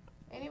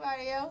 saying?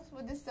 Anybody else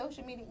with this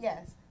social media?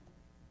 Yes.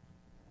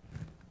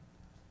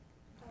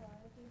 A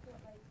lot of people,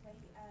 like he said,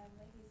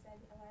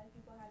 a lot of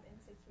people have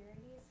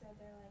insecurities, so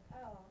they're like,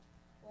 oh,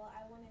 well,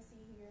 I want to see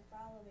who you're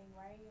following.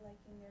 Why are you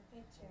liking their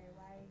picture?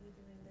 Why are you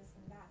doing this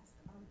and that?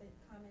 But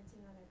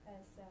commenting on their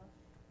post. So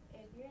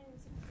if you're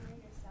insecure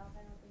yourself,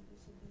 I don't think you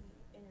should be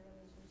in a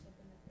relationship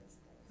in the first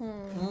place.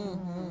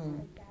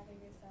 Like, gather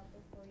yourself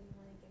before you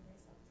want to give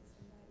yourself to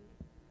somebody.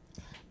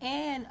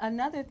 And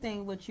another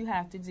thing, what you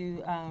have to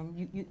do,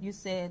 you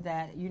said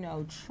that,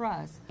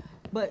 trust.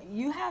 But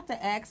you have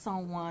to ask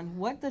someone,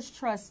 what does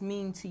trust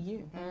mean to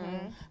you?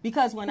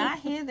 Because when I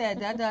hear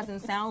that doesn't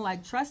sound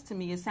like trust to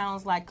me. It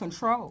sounds like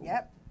control.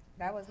 Yep.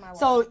 That was my word.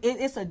 So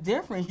it's a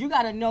difference. You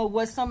got to know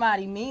what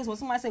somebody means. When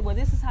somebody say, well,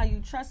 this is how you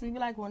trust me, you be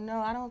like, well,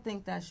 no, I don't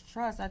think that's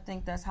trust. I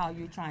think that's how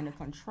you're trying to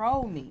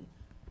control me.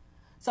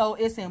 So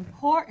it's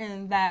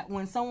important that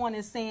when someone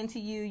is saying to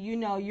you,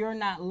 you're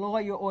not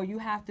loyal or you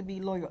have to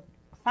be loyal,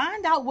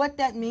 find out what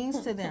that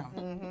means to them.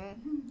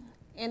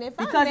 And if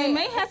because it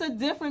may have a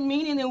different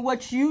meaning than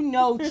what you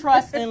know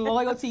trust and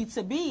loyalty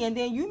to be, and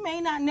then you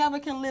may not never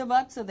can live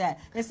up to that.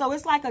 And so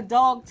it's like a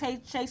dog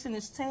chasing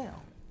its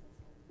tail.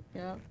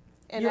 Yeah.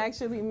 And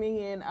actually,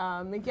 me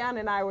and Mignon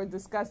and I were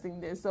discussing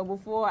this. So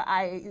before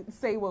I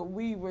say what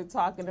we were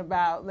talking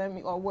about,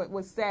 what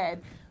was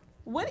said,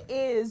 what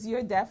is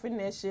your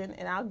definition?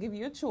 And I'll give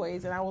you a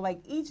choice, and I would like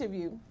each of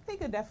you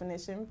pick a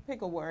definition,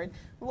 pick a word.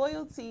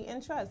 Loyalty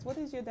and trust. What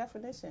is your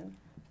definition?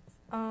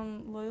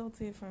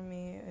 Loyalty for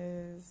me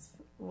is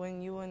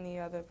when you and the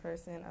other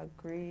person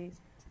agree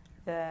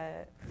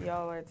that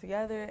y'all are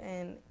together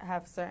and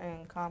have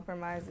certain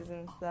compromises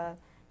and stuff,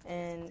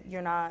 and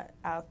you're not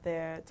out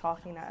there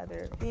talking to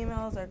other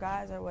females or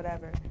guys or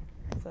whatever.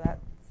 So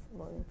that's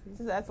loyalty.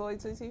 So that's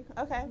loyalty to you?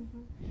 Okay.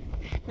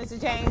 Mr.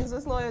 James,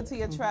 what's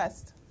loyalty or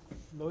trust?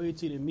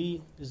 Loyalty to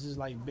me is just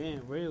like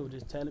being real,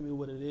 just telling me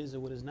what it is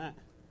and what it's not.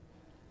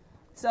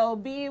 So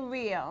being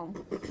real.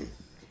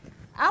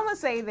 I'm going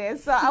to say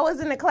this. So I was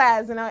in a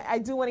class, and I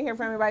do want to hear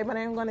from everybody, but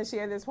I'm going to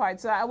share this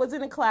part. So I was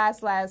in a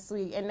class last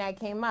week, and that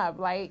came up,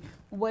 like,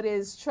 what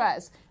is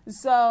trust?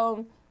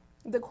 So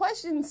the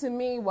question to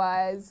me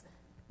was,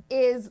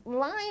 is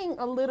lying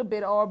a little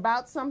bit or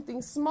about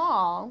something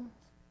small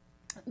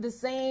the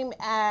same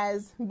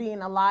as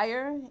being a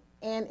liar?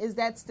 And is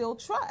that still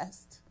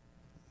trust?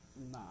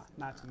 Nah,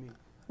 not to me.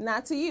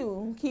 Not to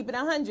you. Keep it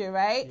 100,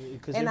 right?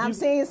 Yeah, and I'm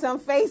seeing some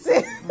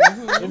faces.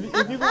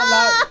 if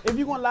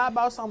you're gonna lie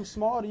about something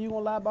small, then you're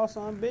gonna lie about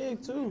something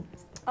big too.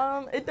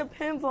 It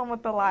depends on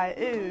what the lie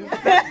is.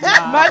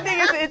 My thing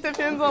is, it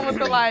depends on what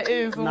the lie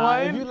is.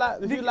 Nah,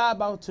 if you lie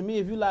about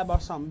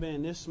something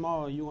being this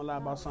small, you gonna lie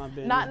about something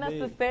being not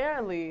this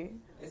necessarily. Big.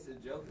 It's a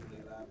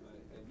jokingly lie, but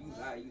if you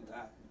lie, you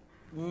lie.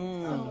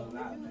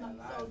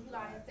 So you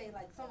lie and say,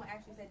 like, someone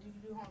actually said, did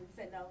you do homework? You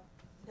said no.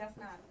 That's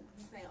not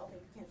you saying, okay,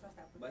 you can't trust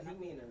that person. But he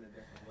mean in a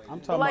different way. I'm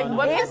talking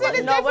about. Is it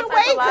a different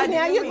way? Because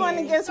now you're going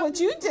against what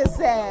you just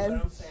said.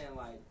 But I'm saying,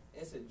 like,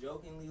 it's a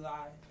jokingly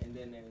lie, and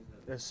then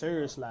there's a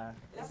serious lie.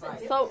 It's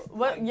like, so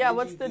what? Like, yeah,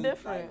 what's the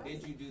difference? Like,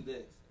 did you do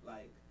this?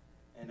 Like,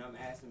 and I'm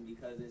asking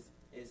because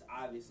it's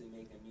obviously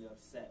making me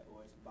upset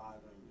or it's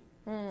bothering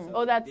me.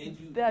 So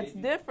that's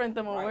different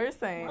than what we're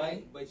saying.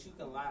 But you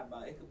can lie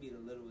about it. Could be the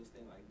littlest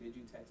thing, like, did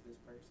you text this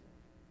person?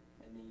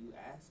 And then you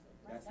ask them.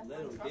 That's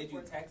little. Did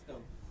you text them?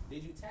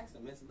 Did you text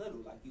them? It's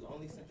little. Like, you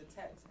only sent the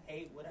text.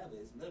 Hey, whatever.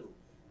 It's little.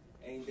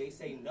 And they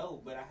say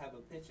no, but I have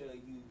a picture of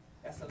you.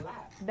 That's a lie.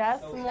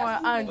 That's more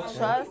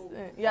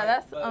untrusting. Yeah,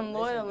 that's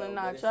unloyal and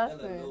not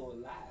trusting. It's still a little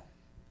lie.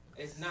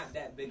 It's not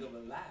that big of a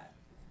lie.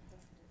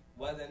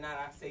 Whether or not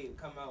I say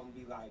come out and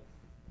be like,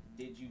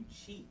 did you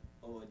cheat?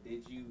 Or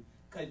did you...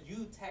 Because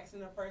you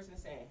texting a person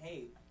saying,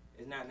 hey,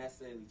 it's not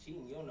necessarily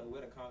cheating. You don't know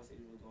where the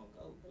conversation was going to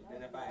go. But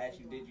then if I ask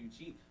you, did you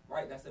cheat?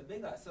 Right, that's a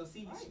big lie. So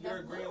see,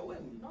 you're agreeing with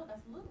me. No,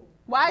 that's little.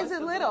 Why is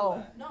it little?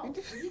 No,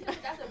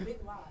 that's a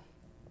big lie.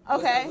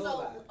 Okay.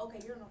 So,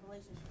 you're in a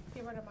relationship.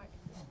 Give her the mic.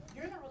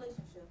 You're in a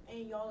relationship,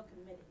 and y'all are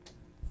committed.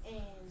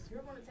 And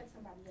you're going to text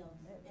somebody else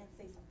and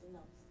say something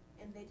else.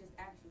 And they just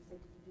ask you, say,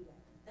 did you do that?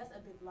 That's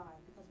a big lie.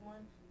 Because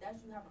one,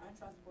 that's you have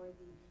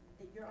untrustworthy,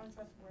 that you're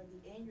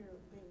untrustworthy, and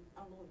you're being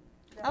unloyal.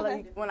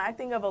 Like, when I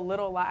think of a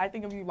little lie, I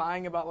think of you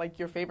lying about, like,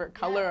 your favorite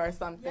color or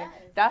something. Yes.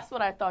 That's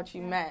what I thought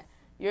you meant.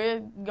 You're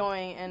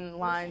going in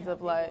lines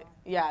of, like,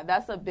 yeah,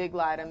 that's a big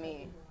lie to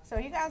me. So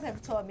you guys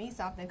have taught me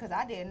something because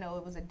I didn't know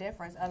it was a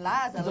difference. A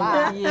lie is a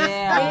lie.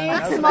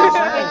 Yeah. Big, small,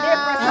 and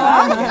different. So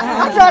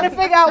I'm trying to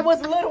figure out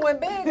what's little and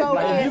big over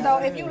here. So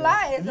if you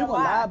lie, it's if you a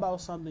gonna lie lie. about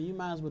something, you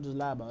might as well just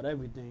lie about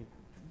everything.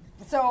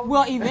 So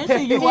well,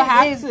 eventually you will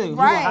have to.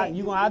 Right.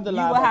 You gonna have to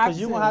lie because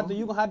you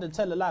gonna have to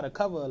tell a lie to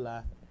cover a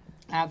lie.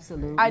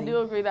 Absolutely. I do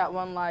agree that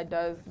one lie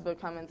does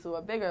become into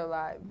a bigger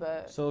lie,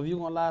 but So if you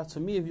gonna lie to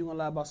me, if you gonna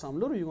lie about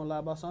something little, you gonna lie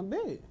about something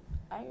big.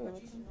 I agree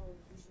with You should know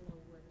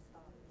where to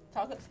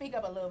stop. Speak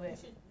up a little bit. You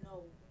should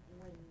know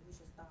when you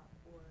should stop,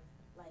 or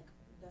like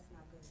that's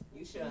not good.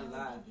 You shouldn't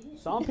lie.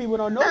 Some people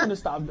don't know when to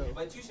stop though.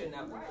 But you should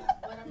never lie.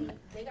 But I mean,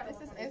 they got This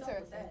is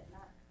interesting.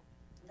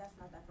 That's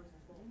not that person's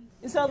fault.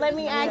 So let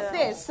me ask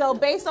this. So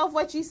based off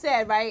what you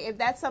said, right, if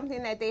that's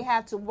something that they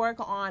have to work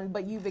on,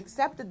 but you've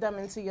accepted them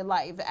into your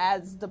life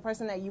as the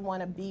person that you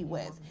want to be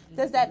with,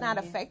 does that not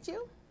affect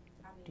you?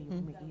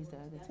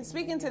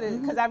 Speaking to the,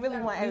 because I really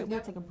want everybody.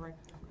 We'll take a break.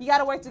 You got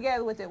to work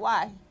together with it.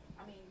 Why?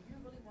 I mean, you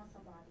really want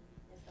somebody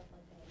and stuff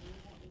like that.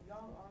 If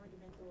y'all already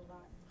been through a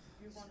lot,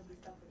 you're going to be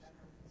stuck with that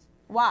person.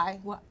 Why?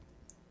 What?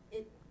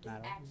 It's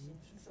actions.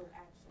 You show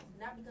actions.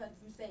 Not because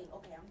you say,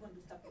 okay, I'm going to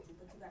be stuck with you,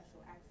 but you got to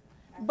show actions.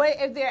 But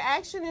if their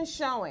action is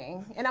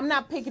showing, and I'm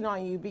not picking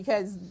on you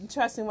because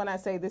trust me when I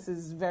say this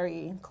is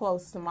very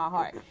close to my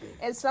heart.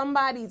 If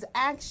somebody's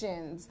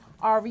actions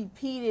are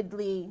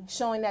repeatedly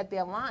showing that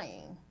they're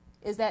lying,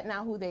 is that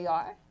not who they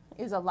are?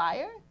 Is a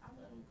liar?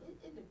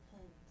 It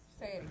depends.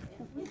 Say it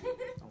again.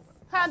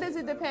 How does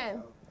it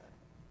depend?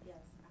 Yes,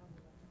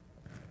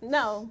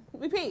 No,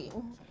 repeat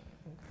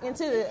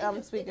into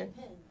the speaker. It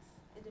depends.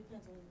 It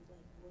depends on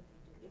like what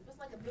they do. If it's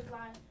like a big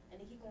lie and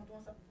they keep on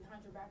doing something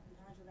behind your back,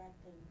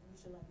 then you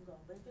should let them go.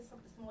 But if it's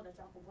something small that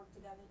y'all can work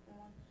together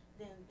on,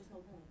 then there's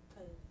no point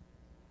because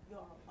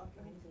y'all are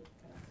communicating.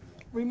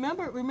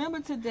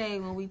 Remember today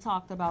when we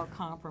talked about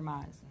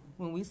compromising,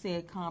 when we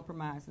said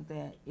compromising,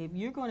 that if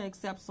you're going to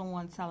accept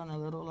someone telling a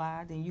little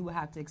lie, then you will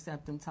have to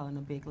accept them telling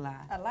a big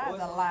lie. A lie is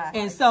a lie.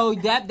 And so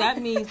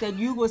that means that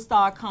you will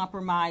start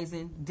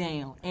compromising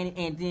down.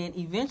 And then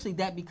eventually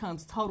that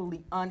becomes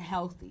totally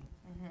unhealthy.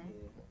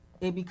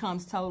 It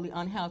becomes totally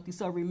unhealthy.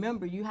 So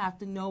remember, you have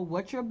to know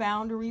what your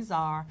boundaries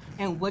are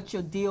and what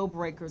your deal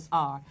breakers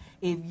are.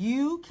 If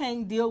you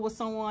can't deal with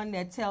someone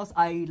that tells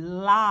a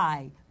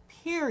lie,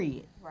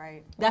 period,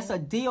 right, that's a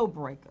deal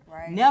breaker.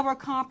 Right. Never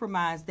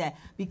compromise that,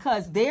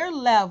 because their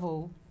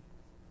level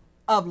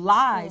of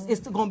lies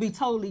is going to be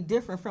totally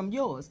different from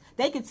yours.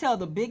 They could tell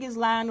the biggest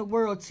lie in the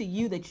world to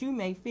you that you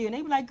may feel, and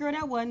they be like, girl,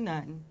 that wasn't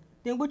nothing.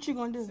 Then what you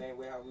going to do? Same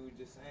way how we were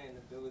just saying,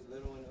 if it was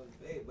little and it was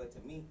big, but to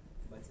me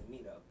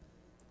though,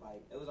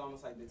 like, it was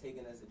almost like the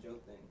taking as a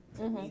joke thing.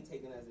 To me,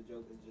 taking as a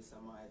joke is just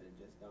somebody that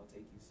just don't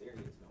take you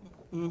serious no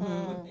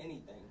more. With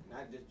anything.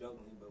 Not just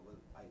jokingly, but with,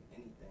 like,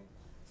 anything.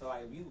 So,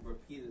 like, if you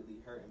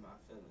repeatedly hurting my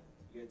feelings,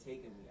 you're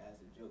taking me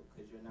as a joke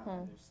because you're not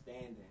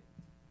understanding,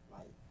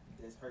 like,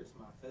 this hurts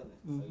my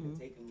feelings. So you're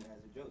taking me as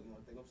a joke. You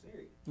don't think I'm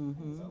serious.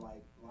 So,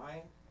 like,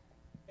 lying,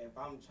 if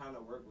I'm trying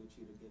to work with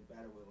you to get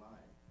better with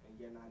lying, and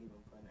you're not even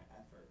putting an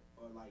effort,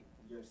 or, like,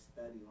 you're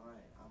steady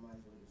lying, I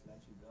might as well just let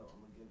you go.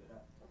 I'm going to give it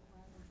up.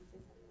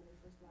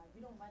 If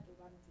you don't like it,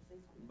 why don't you say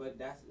something? But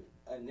that's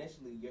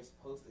initially you're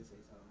supposed to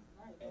say something,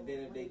 and then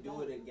if they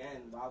do it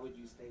again, why would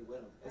you stay with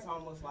them? It's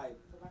almost like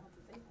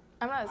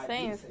I'm not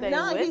saying stay with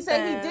No, them. he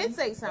said he did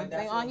say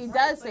something, or he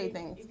does say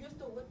things. If you're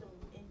still with them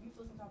and you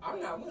feel some type I'm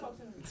of not way, with talk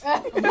to them.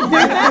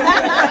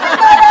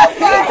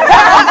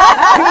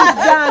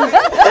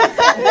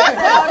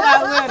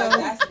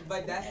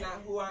 But that's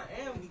not who I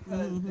am,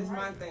 because this is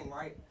my thing,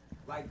 right?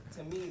 Like,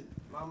 to me,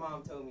 my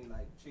mom told me,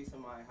 like, treat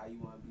somebody how you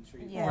want to be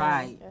treated. Yes.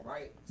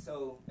 Right.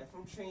 So if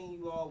I'm treating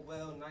you all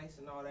well, nice,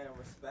 and all that, and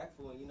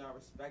respectful, and you're not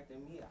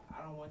respecting me,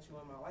 I don't want you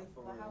in my life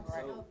for real.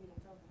 So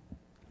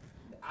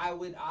I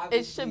would obviously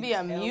It should be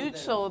a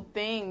mutual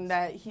thing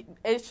that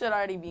it should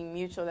already be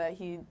mutual that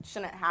he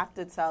shouldn't have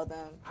to tell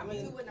them. I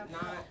mean,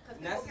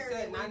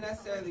 not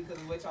necessarily because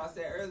of what y'all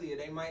said earlier.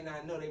 They might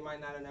not know. They might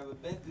not have never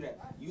been through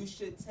that. You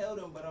should tell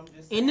them, but I'm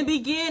just saying, In the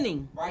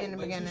beginning. right? In the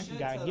but beginning. you should You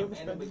gotta tell give them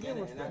in the respect, give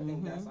beginning, and I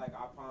think that's Mhm. like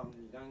our problem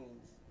as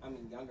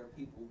younger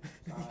people.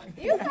 Sorry.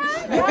 You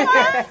fine,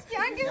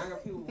 Younger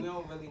people, we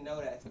don't really know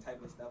that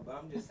type of stuff. But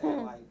I'm just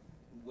saying, like,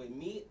 with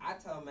me, I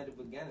tell them at the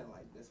beginning,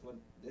 like, this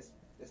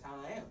how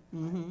I am.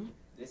 Mm-hmm.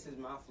 This is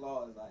my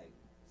flaws. Like,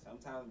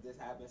 sometimes this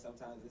happens,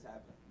 sometimes this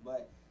happens.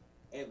 But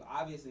if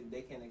obviously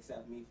they can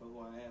accept me for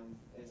who I am,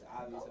 it's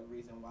obvious a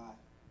reason why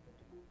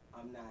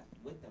I'm not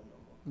with them no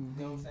more.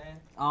 You know what I'm saying?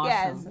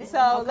 Awesome. Yes.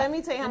 So let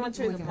me tell you how much.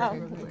 Go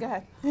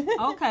ahead.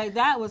 Okay,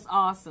 that was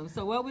awesome.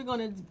 So what we're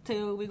gonna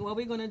do, we're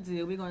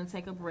gonna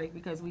take a break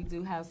because we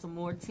do have some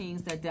more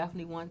teens that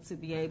definitely want to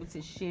be able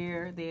to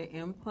share their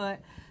input.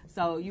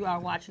 So you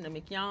are watching the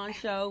Mignon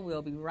Show.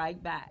 We'll be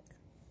right back.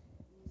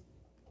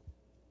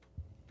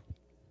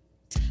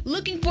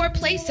 Looking for a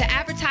place to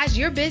advertise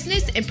your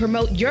business and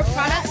promote your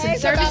products and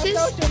services?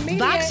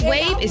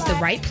 VoxWav is the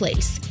right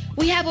place.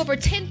 We have over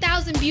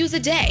 10,000 views a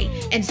day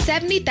and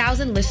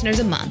 70,000 listeners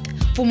a month.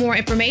 For more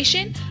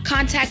information,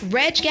 contact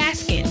Reg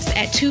Gaskins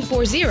at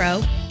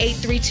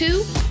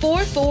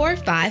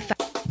 240-832-4455.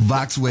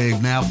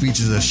 VoxWave now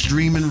features a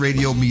streaming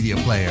radio media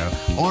player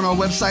on our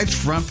website's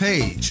front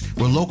page,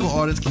 where local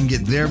artists can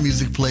get their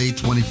music played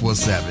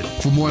 24/7.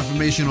 For more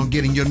information on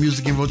getting your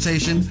music in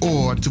rotation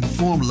or to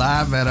perform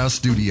live at our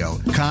studio,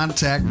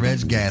 contact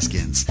Reg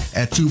Gaskins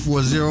at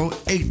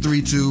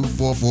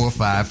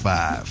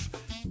 240-832-4455.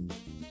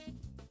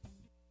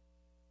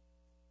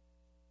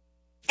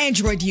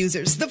 Android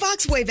users, the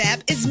VoxWave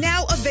app is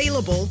now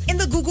available in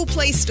the Google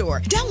Play Store.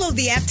 Download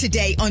the app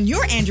today on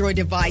your Android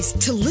device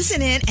to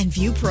listen in and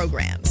view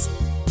programs.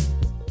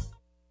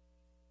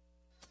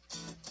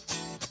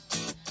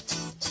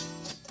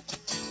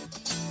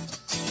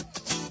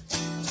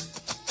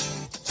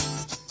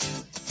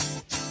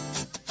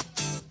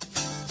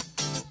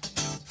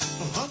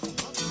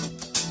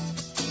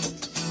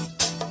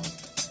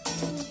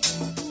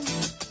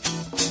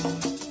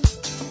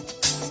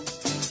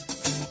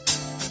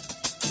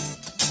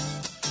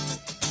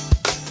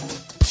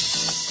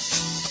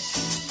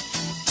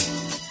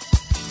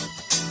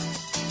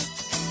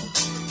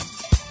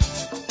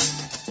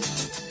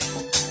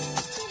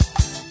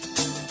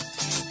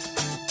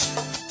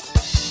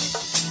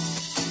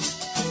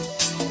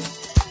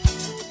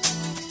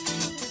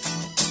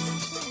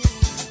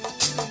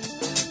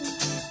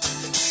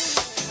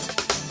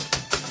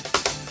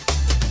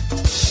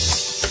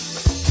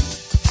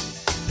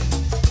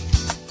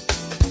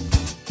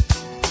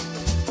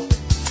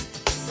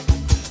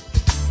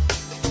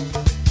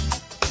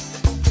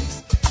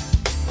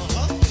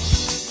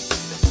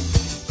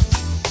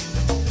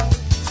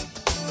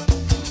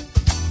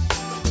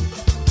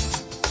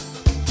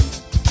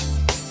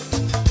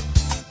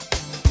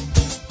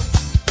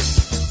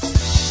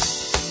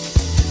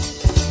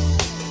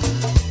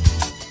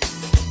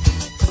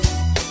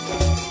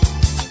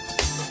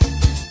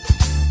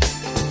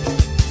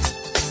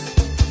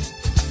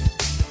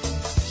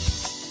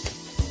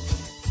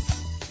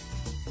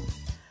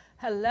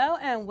 Hello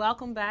and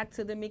welcome back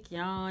to the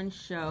Mignon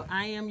Show.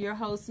 I am your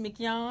host,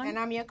 Mignon. And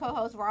I'm your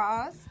co-host,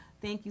 Roz.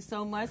 Thank you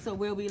so much. So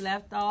where we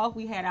left off,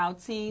 we had our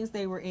teams.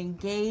 They were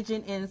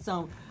engaging in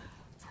some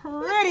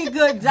pretty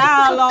good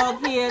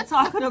dialogue here,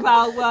 talking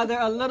about whether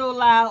a little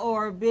lie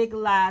or a big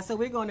lie. So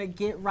we're going to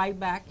get right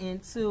back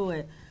into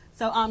it.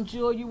 So,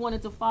 Jewel, you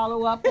wanted to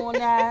follow up on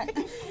that?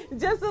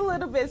 Just a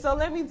little bit. So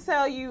let me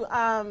tell you,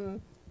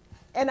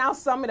 and I'll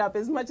sum it up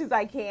as much as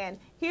I can.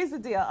 Here's the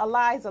deal. A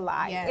lie is a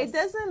lie. Yes. It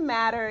doesn't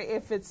matter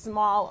if it's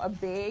small or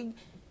big.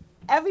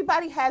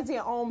 Everybody has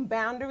their own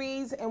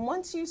boundaries. And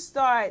once you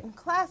start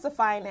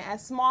classifying it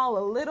as small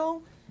or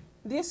little,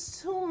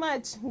 there's too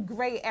much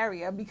gray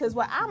area, because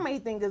what I may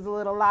think is a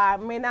little lie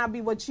may not be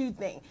what you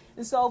think.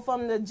 And so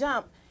from the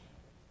jump,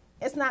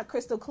 it's not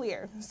crystal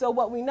clear. So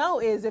what we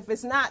know is if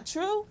it's not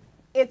true,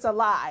 it's a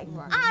lie.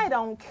 Right. I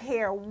don't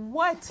care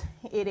what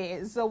it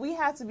is. So we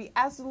have to be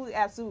absolutely,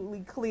 absolutely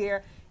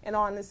clear and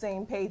on the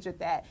same page with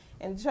that.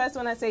 And trust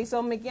when I say,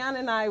 so Mignon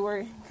and I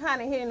were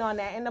kind of hitting on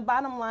that. And the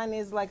bottom line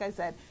is, like I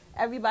said,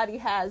 everybody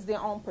has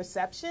their own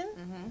perception,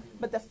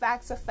 but the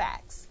facts are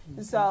facts.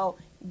 So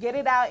get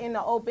it out in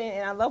the open.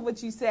 And I love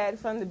what you said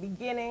from the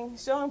beginning.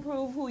 Show and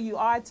prove who you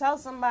are. Tell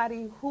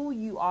somebody who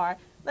you are.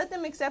 Let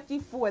them accept you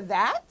for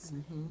that.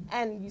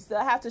 And you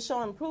still have to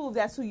show and prove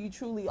that's who you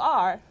truly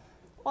are.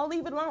 Or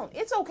leave it alone.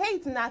 It's okay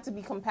to not to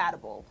be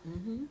compatible.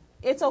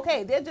 It's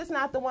okay. They're just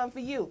not the one for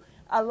you.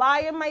 A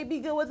liar might be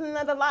good with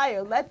another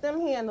liar. Let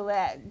them handle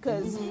that,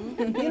 because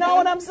you know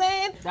what I'm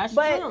saying? That's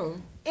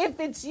true. If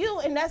it's you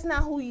and that's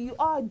not who you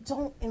are,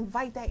 don't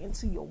invite that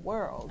into your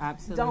world.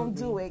 Absolutely. Don't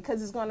do it,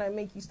 because it's going to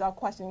make you start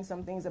questioning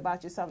some things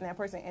about yourself and that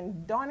person.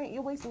 And darn it,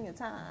 you're wasting your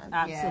time.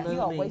 Absolutely.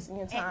 You are wasting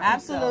your time.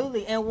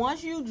 Absolutely. And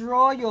once you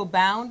draw your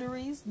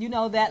boundaries, you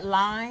know, that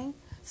line,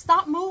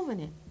 stop moving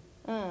it.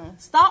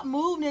 Stop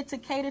moving it to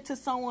cater to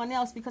someone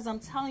else, because I'm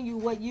telling you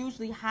what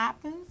usually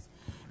happens,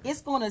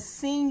 it's going to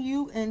send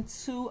you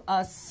into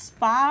a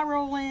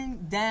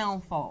spiraling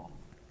downfall.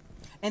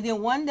 And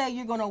then one day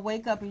you're going to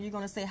wake up and you're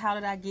going to say, how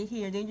did I get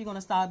here? And then you're going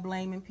to start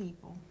blaming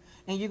people.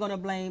 And you're going to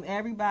blame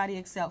everybody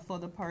except for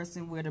the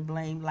person where the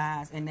blame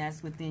lies, and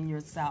that's within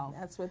yourself.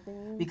 That's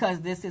within you.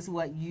 Because this is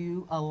what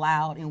you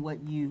allowed and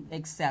what you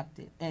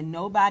accepted. And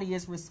nobody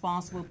is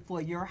responsible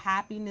for your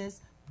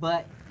happiness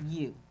but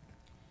you.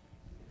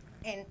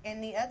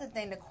 And the other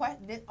thing,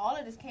 all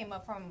of this came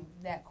up from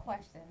that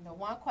question. The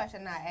one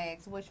question I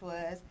asked, which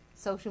was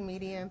social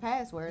media and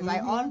passwords.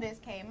 Like, all of this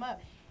came up.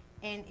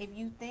 And if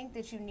you think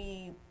that you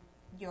need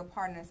your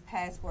partner's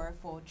password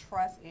for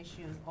trust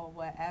issues or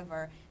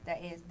whatever,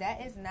 that is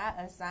not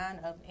a sign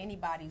of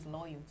anybody's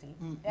loyalty.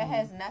 That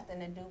has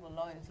nothing to do with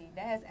loyalty.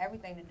 That has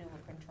everything to do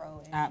with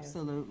control issues.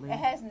 Absolutely. It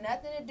has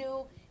nothing to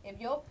do, if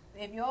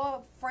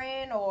your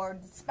friend or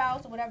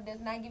spouse or whatever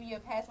does not give you a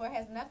password, it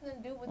has nothing to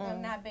do with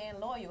them not being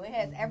loyal. It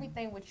has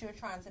everything with you're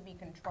trying to be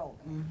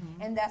controlling.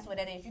 And that's what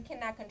it is. You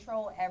cannot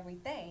control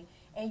everything.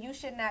 And you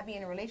should not be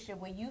in a relationship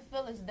where you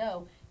feel as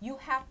though you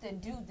have to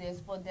do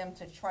this for them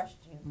to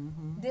trust you.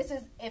 This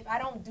is, if I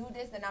don't do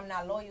this, then I'm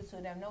not loyal to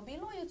them. No, be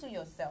loyal to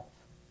yourself.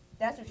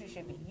 That's what you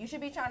should be. You should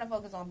be trying to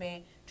focus on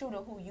being true to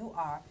who you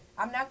are.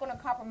 I'm not going to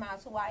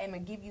compromise who I am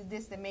and give you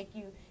this to make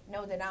you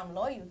know that I'm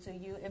loyal to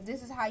you. If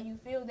this is how you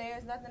feel,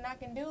 there's nothing I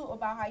can do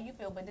about how you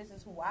feel, but this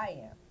is who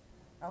I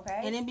am. Okay?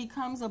 And it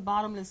becomes a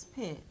bottomless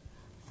pit.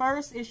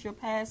 First is your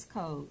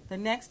passcode. The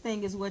next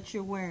thing is what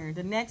you're wearing.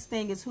 The next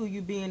thing is who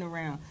you're being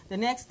around. The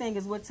next thing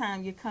is what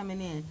time you're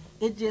coming in.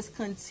 It just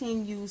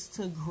continues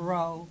to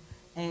grow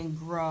and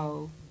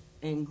grow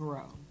and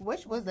grow.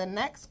 Which was the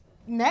next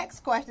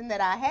question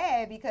that I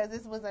had, because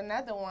this was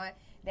another one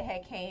that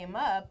had came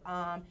up.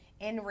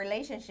 In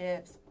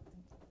relationships,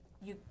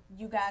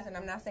 you guys, and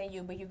I'm not saying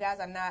you, but you guys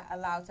are not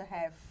allowed to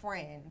have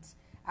friends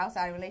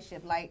outside of a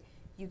relationship. Like,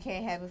 you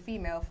can't have a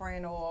female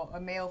friend or a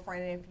male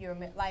friend if you're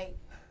like.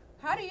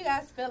 How do you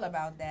guys feel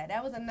about that?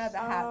 That was another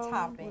hot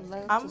topic.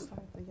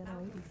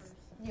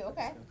 You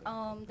okay?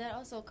 That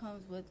also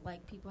comes with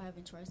like people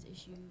having trust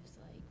issues.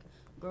 Like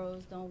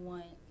girls don't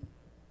want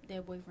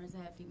their boyfriends to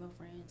have female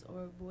friends,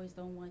 or boys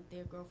don't want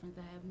their girlfriends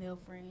to have male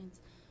friends.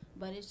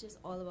 But it's just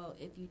all about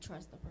if you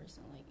trust the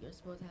person. Like you're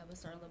supposed to have a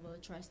certain level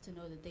of trust to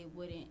know that they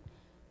wouldn't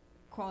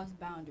cross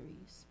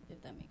boundaries,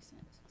 if that makes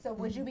sense. So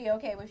would you be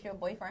okay with your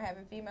boyfriend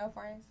having female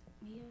friends?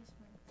 Yes.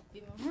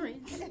 Female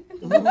friends.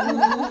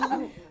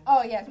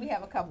 Oh yes, we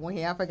have a couple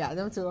here. I forgot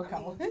them too. A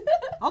couple.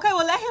 Okay,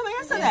 well let him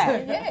answer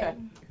that. Yeah.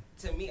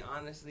 To me,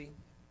 honestly,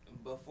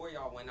 before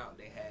y'all went out,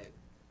 they had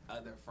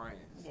other friends.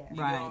 Yeah. You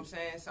know what I'm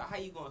saying? So how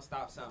you gonna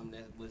stop something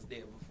that was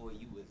there before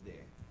you was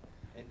there?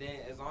 And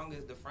then as long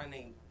as the friend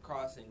ain't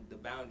crossing the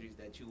boundaries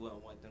that you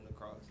wouldn't want them to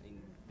cross,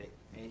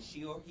 and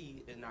she or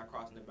he is not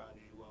crossing the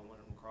boundaries you wouldn't want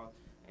them to cross,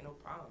 ain't no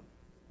problem.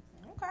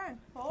 Okay.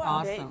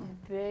 Awesome.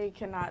 They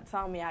cannot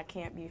tell me I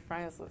can't be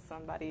friends with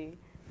somebody.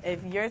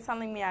 If you're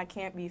telling me I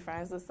can't be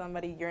friends with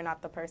somebody, you're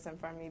not the person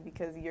for me,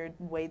 because you're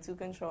way too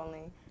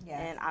controlling. Yes.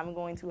 And I'm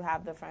going to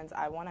have the friends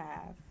I want to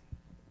have.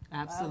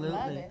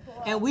 Absolutely.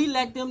 And we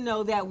let them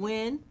know that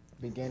when?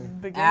 Beginning.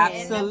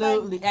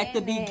 Absolutely. At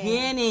the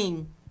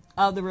beginning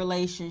of the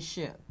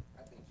relationship.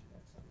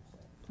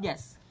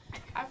 Yes.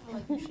 I feel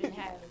like you should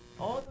have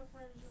all the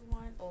friends you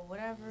want or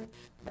whatever,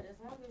 but as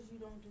long as you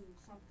don't do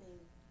something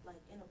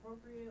like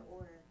inappropriate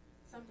or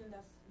something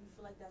that's you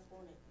feel like that's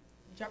going to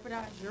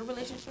jeopardize your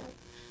relationship,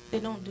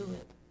 then don't do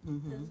it.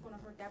 Because it's going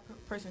to hurt that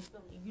person's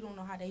feeling. You don't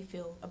know how they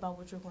feel about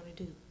what you're going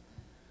to do.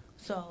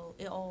 So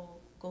it all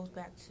goes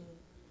back to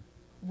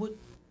who it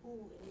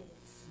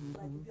is.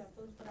 Like if you have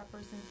feelings for that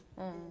person,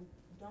 then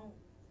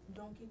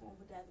don't keep on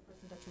with the other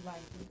person that you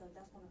like, because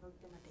that's going to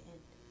hurt them at the end.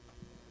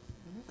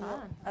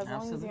 As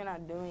long as you're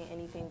not doing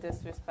anything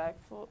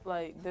disrespectful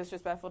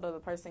to the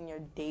person you're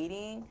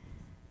dating,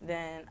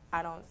 then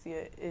I don't see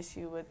an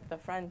issue with the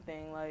friend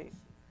thing. Like,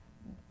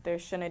 there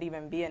shouldn't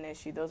even be an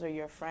issue. Those are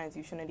your friends.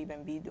 You shouldn't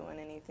even be doing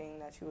anything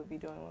that you would be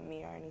doing with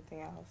me or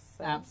anything else.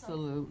 So.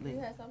 Absolutely. You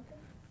had something?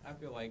 I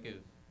feel like if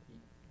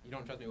you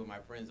don't trust me with my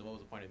friends, then what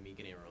was the point of me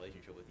getting in a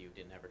relationship with you if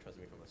you didn't ever trust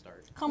me from the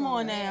start? Come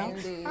on now.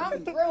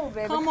 I'm through,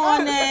 baby. Come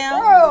on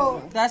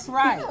now. That's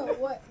right.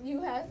 What,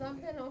 you had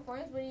something on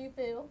friends? What do you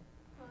feel?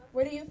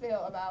 What do you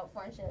feel about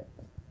friendship?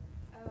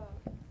 Oh,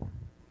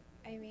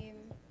 I mean,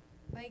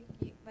 like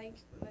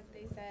what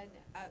they said,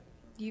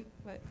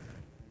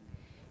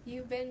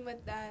 you've been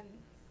with them.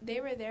 They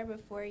were there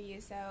before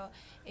you, so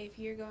if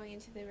you're going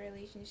into the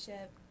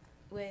relationship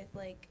with,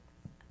 like,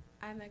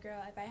 I'm a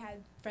girl, if I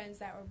had friends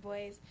that were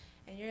boys,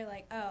 and you're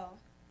like, oh,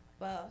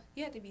 well,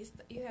 you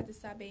have to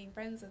stop being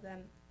friends with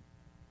them.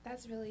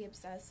 That's really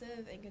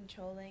obsessive and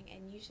controlling,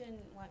 and you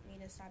shouldn't want me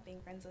to stop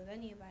being friends with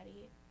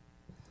anybody.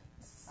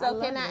 So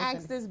can I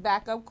ask this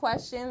backup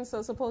question?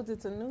 So suppose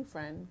it's a new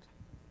friend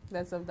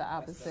that's of the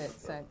opposite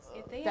sex.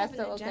 If they that's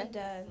have an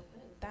agenda,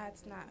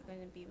 that's not going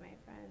to be my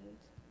friend.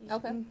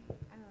 Okay.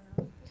 I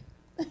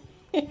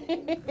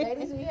don't know.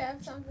 Ladies, do you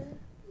have something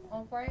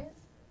on friends?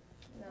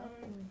 No.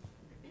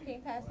 Can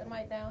you pass the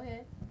mic down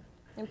here?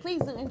 And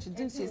please do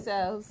introduce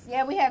yourselves.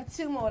 Yeah, we have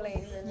two more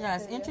ladies.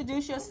 Yes,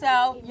 introduce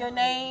yourself, your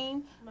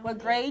name, what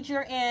grade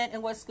you're in,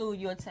 and what school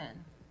you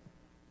attend.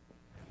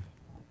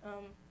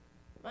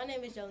 My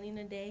name is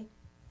Jolena Day.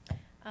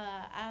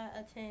 I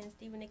attend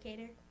Stephen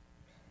Decatur.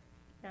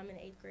 I'm in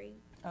 8th grade.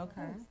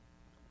 Okay.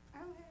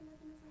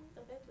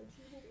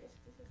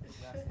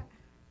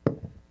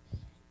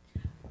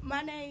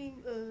 My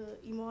name is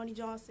Imani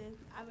Johnson.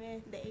 I'm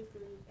in the 8th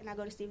grade, and I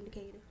go to Stephen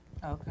Decatur.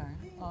 Okay,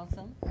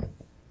 awesome.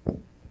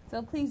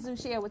 So please do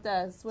share with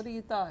us. What are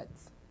your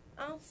thoughts?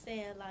 I'm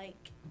saying,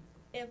 like,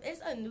 if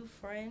it's a new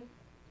friend,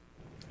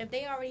 if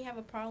they already have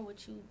a problem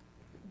with you,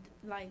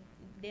 like,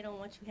 they don't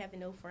want you having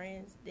no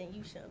friends, then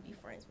you shouldn't be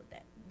friends with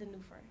the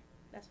new friend.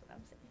 That's what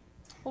I'm saying.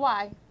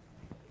 Why?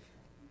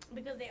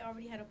 Because they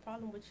already had a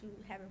problem with you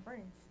having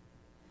friends.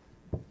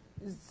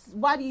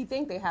 Why do you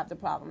think they have the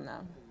problem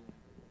now?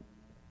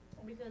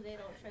 Because they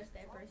don't trust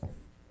that person.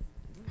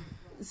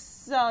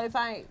 So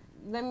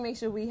let me make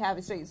sure we have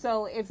it straight.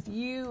 So if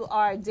you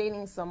are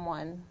dating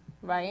someone,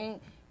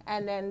 right,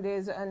 and then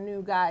there's a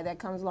new guy that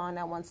comes along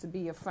that wants to be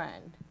your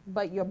friend,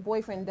 but your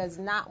boyfriend does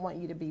not want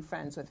you to be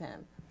friends with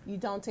him, you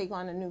don't take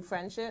on a new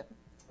friendship?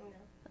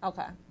 No.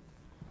 Okay.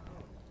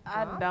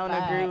 I don't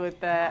agree with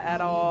that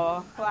at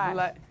all. Why?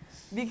 Like,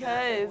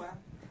 because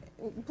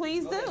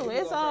please do.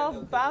 It's all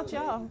about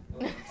y'all.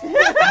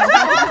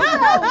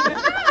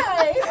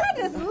 I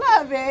just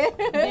love it.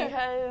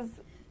 Because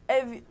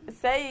if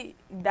say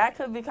that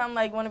could become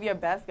like one of your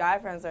best guy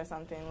friends or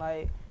something.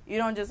 Like, you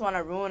don't just want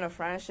to ruin a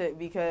friendship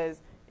because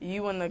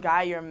you and the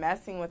guy you're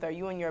messing with, or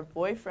you and your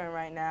boyfriend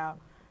right now,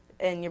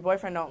 and your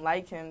boyfriend don't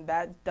like him.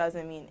 That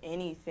doesn't mean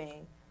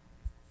anything.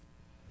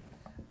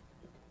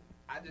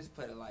 I just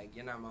put it like,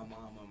 you're not my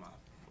mom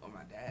or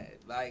my dad.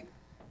 Like,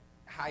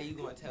 how you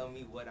gonna tell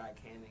me what I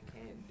can and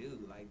can't do?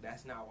 Like,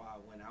 that's not why I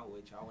went out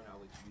with you. I went out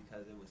with you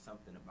because it was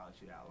something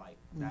about you that I liked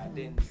that I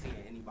didn't see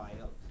in anybody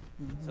else.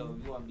 So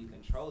if you want to be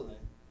controlling,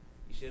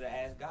 you should have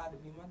asked God to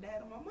be my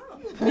dad or my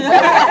mom.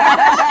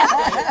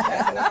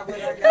 That's not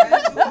what I got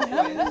to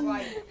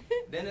do.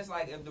 Then it's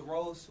like if the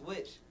roles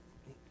switch,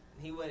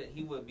 he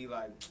would be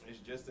like, it's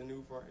just a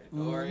new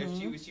friend. Or if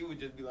she would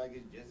just be like,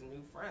 it's just a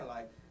new friend.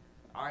 Like,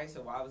 all right,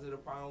 so why was it a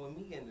problem with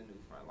me getting a new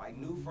friend? Like,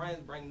 new friends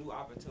bring new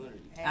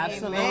opportunities.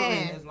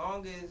 Absolutely. As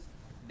long as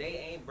they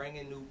ain't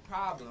bringing new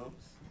problems,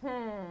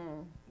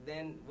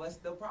 then what's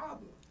the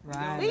problem?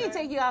 Right. We can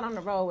take you out on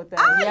the road with that.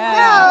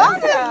 I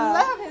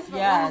love his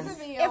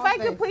philosophy. If I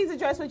could please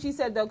address what you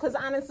said, though, because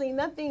honestly,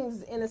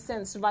 nothing's in a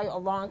sense right or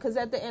wrong, because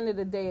at the end of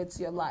the day, it's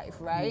your life,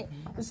 right?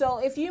 So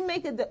if you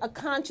make a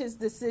conscious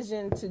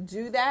decision to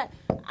do that,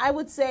 I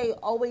would say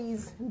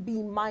always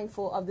be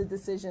mindful of the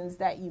decisions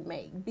that you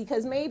make,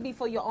 because maybe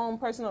for your own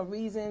personal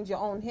reasons, your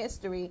own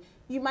history,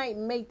 you might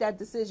make that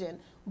decision.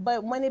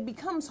 But when it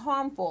becomes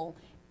harmful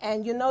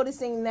and you're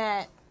noticing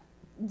that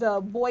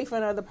the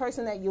boyfriend or the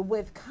person that you're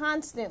with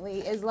constantly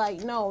is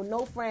like,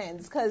 no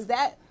friends, because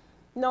that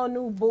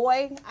new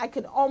boy, I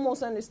could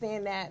almost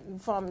understand that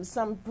from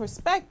some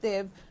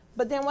perspective.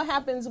 But then what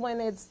happens when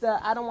it's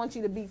I don't want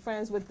you to be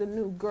friends with the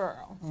new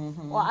girl,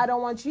 or I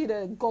don't want you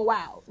to go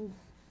out?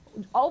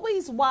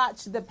 Always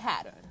watch the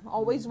pattern.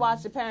 Always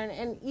watch the pattern,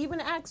 and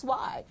even ask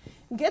why.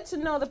 Get to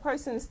know the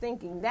person's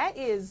thinking. That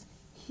is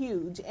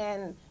huge.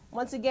 And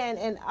once again,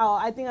 and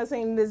I think I was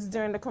saying this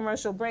during the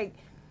commercial break,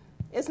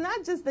 it's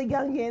not just the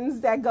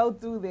youngins that go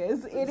through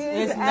this.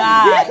 It's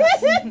not.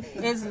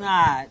 It's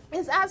not.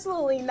 It's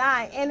absolutely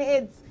not. And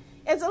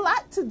it's a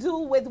lot to do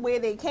with where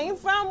they came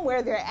from,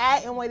 where they're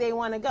at, and where they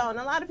want to go. And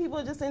a lot of people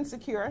are just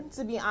insecure,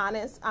 to be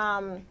honest.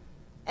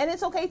 And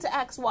it's okay to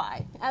ask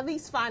why. At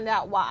least find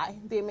out why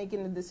they're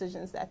making the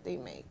decisions that they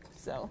make.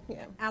 So,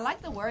 yeah. I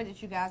like the word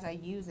that you guys are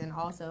using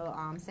also,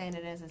 saying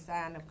it as a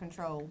sign of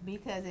control,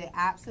 because it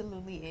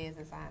absolutely is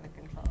a sign of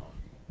control.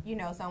 You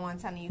know, someone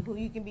telling you who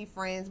you can be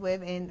friends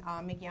with, and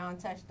Mignon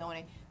touched on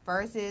it.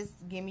 First is,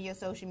 give me your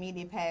social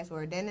media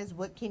password. Then is,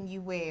 what can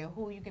you wear,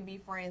 who you can be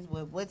friends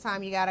with, what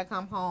time you got to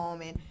come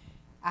home, and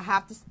I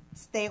have to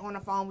stay on the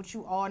phone with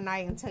you all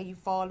night until you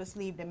fall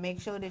asleep to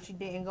make sure that you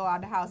didn't go out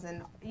the house.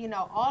 And, you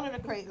know, all of the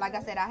crazy, like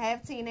I said, I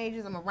have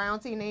teenagers, I'm around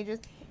teenagers,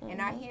 and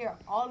I hear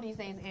all these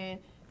things, and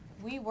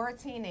we were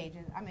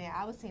teenagers. I mean,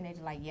 I was a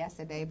teenager like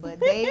yesterday, but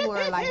they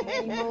were like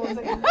many moons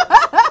ago.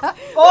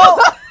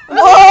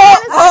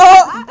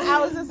 I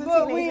was just a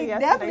teenager we yesterday,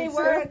 definitely too.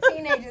 were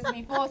teenagers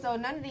before, so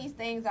none of these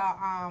things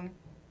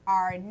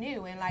are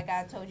new. And like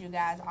I told you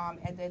guys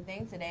at the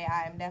thing today,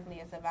 I am definitely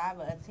a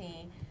survivor of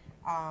teen.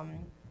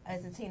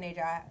 As a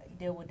teenager, I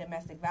deal with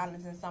domestic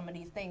violence and some of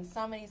these things,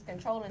 some of these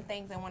controlling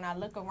things. And when I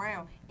look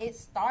around, it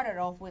started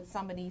off with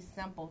some of these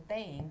simple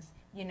things,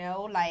 you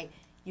know, like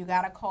you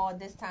got to call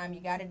this time,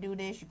 you got to do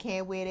this, you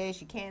can't wear this,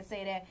 you can't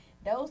say that.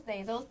 Those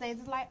things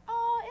is like,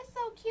 oh, it's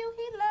so cute,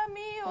 he love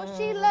me, or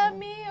she love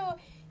me, or,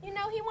 you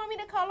know, he want me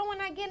to call him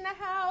when I get in the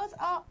house.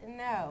 Oh,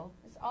 no,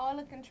 it's all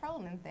a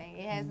controlling thing.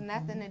 It has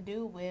nothing to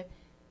do with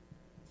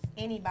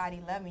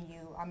anybody loving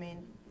you. I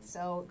mean,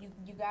 so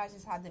you guys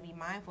just have to be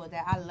mindful of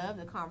that. I love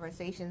the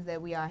conversations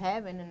that we are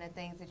having and the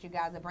things that you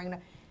guys are bringing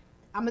up.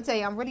 I'm going to tell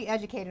you, I'm really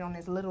educated on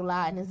this little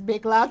lie and this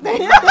big lie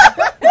thing.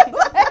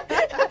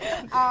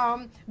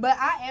 But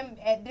I am,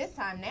 at this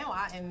time now,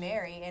 I am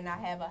married and I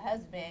have a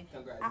husband.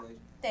 Congratulations.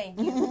 Thank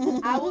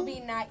you. I would be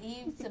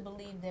naive to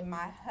believe that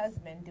my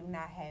husband do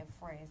not have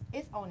friends.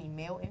 It's only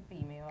male and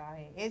female out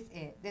here. It's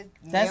it.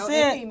 That's male it.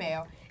 and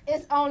female.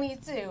 It's only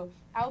two.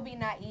 I would be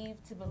naive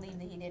to believe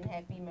that he didn't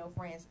have female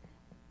friends.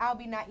 I would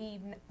be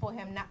naive for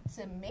him not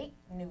to make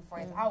new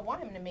friends. I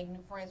want him to make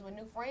new friends. With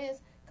new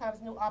friends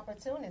comes new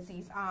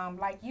opportunities.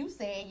 Like you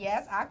said,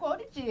 yes, I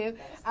quoted you.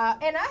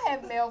 And I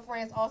have male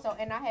friends also,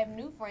 and I have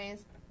new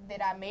friends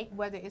that I make,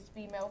 whether it's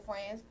female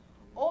friends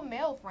or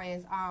male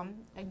friends.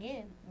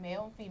 Again,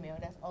 male and female,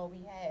 that's all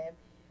we have.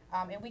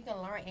 And we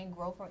can learn and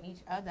grow from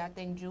each other. I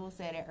think Jules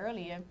said it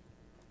earlier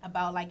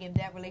about, like, if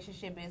that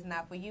relationship is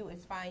not for you,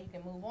 it's fine, you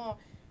can move on.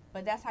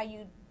 But that's how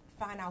you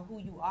find out who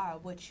you are,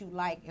 what you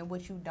like and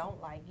what you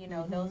don't like, you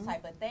know, those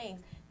type of things.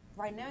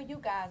 Right now, you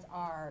guys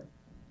are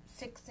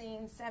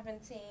 16,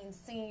 17,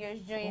 seniors,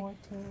 junior,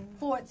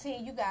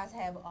 14. You guys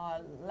have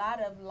a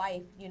lot of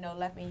life, you know,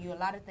 left in you, a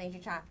lot of things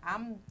you're trying.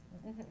 I'm,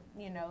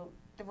 you know,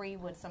 3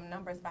 with some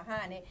numbers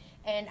behind it.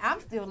 And I'm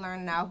still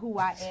learning now who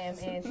I am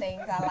and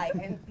things I like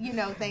and, you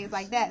know, things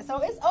like that. So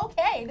it's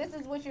okay. This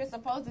is what you're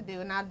supposed to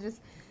do. And I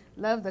just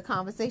love the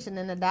conversation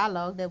and the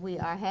dialogue that we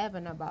are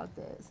having about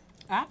this.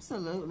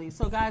 Absolutely.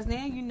 So, guys,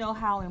 now you know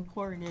how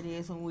important it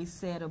is when we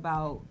said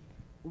about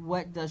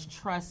what does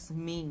trust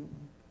mean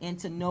and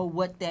to know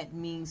what that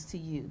means to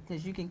you.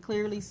 Because you can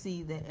clearly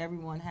see that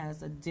everyone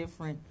has a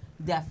different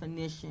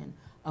definition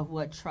of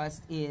what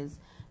trust is.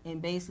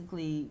 And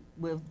basically,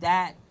 with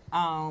that,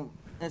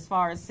 as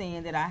far as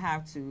saying that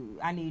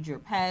I need your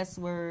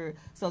password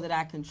so that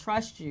I can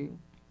trust you,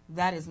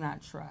 that is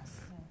not trust.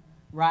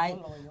 Right?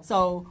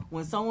 So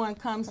when someone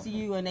comes to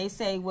you and they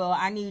say, well,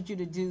 I need you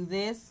to do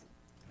this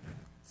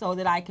so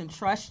that I can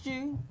trust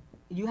you,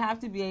 you have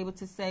to be able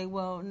to say,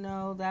 well,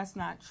 no, that's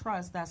not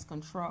trust, that's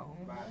control.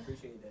 But I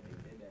appreciate that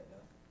they did that, though.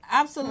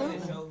 Absolutely.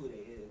 They show who they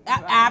is.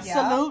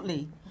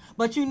 Absolutely.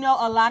 But you know,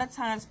 a lot of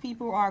times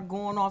people are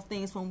going off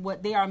things from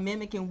what they are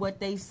mimicking what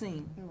they've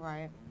seen.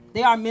 Right.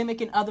 They are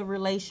mimicking other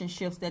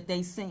relationships that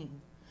they've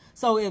seen.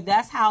 So if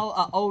that's how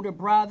an older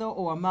brother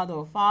or a mother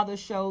or father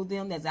showed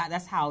them,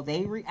 that's how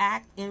they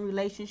react in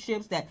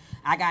relationships, that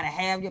I got to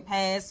have your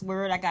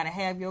password, I got to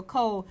have your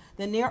code,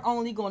 then they're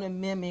only going to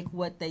mimic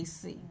what they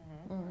see.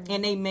 Mm-hmm.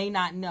 And they may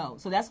not know.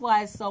 So that's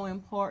why it's so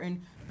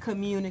important,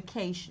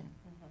 communication.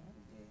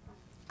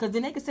 Because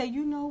then they could say,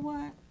 you know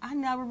what, I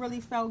never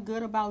really felt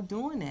good about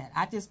doing that.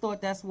 I just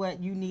thought that's what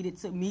you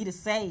needed me to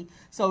say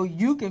so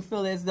you can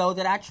feel as though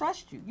that I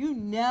trust you. You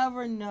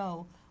never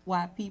know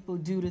why people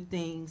do the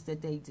things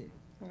that they do.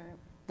 Right.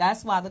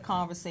 That's why the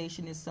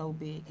conversation is so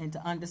big, and to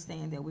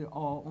understand that we're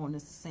all on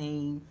the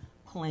same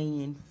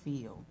playing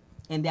field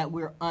and that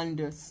we're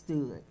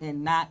understood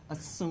and not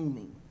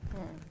assuming.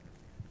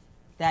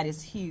 That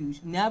is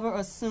huge. Never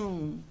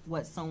assume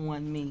what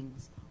someone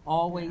means.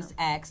 Always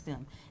ask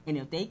them. And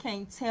if they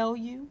can't tell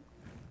you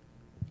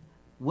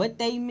what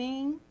they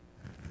mean,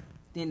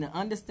 then to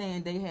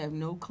understand they have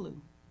no clue.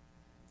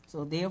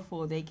 So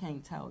therefore they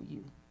can't tell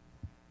you.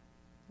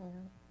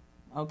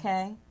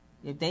 Okay?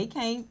 If they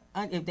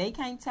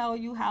can't tell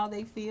you how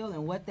they feel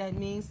and what that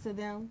means to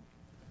them,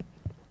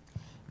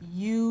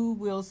 you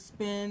will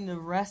spend the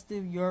rest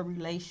of your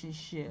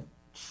relationship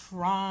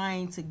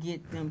trying to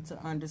get them to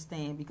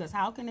understand, because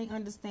how can they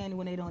understand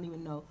when they don't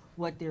even know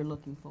what they're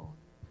looking for?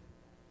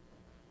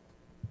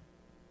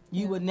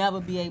 You would never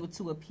be able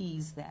to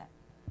appease that.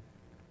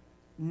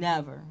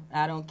 Never.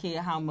 I don't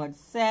care how much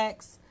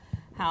sex,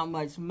 how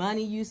much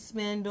money you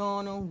spend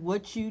on them,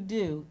 what you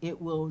do,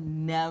 it will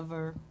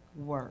never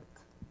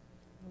work.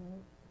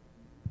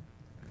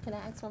 Can I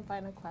ask one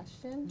final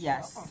question?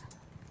 Yes.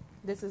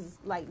 This is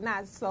like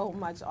not so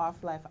much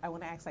off left. I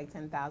want to ask like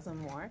 10,000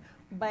 more.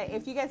 But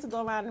if you get to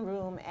go around the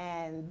room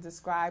and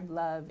describe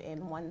love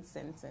in one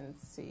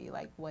sentence to you,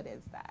 like what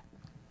is that?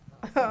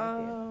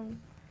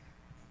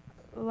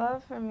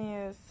 Love for me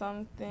is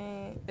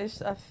something,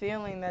 it's a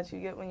feeling that you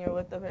get when you're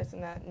with the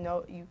person that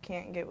you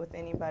can't get with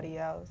anybody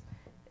else.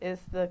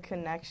 It's the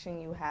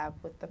connection you have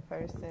with the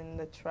person,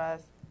 the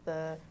trust,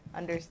 the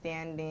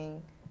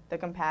understanding, the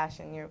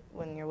compassion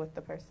when you're with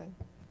the person.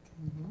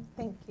 Mm-hmm.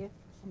 Thank you.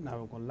 I'm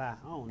not going to lie.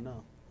 I don't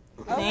know.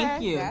 Okay.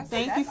 Thank you.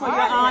 Thank you for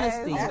your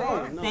honesty.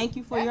 Thank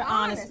you for your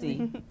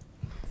honesty.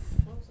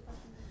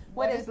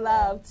 What is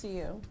love to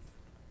you?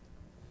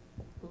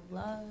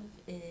 Love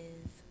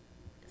is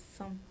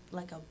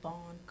like a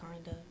bond,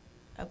 kind of.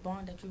 A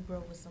bond that you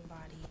grow with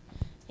somebody.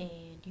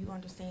 And you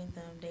understand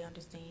them, they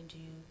understand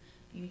you.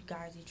 You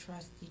guys, you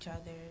trust each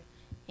other.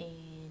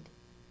 And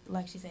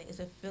like she said, it's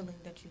a feeling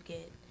that you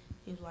get.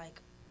 You're like,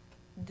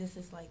 this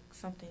is like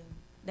something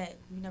that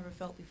you never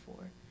felt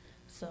before.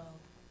 So,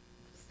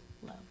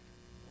 love.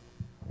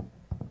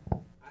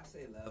 I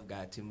say love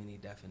got too many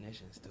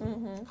definitions to it.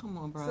 Mm-hmm. Come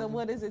on, brother. So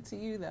what is it to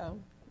you, though?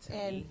 To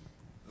and me,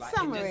 like,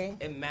 summary.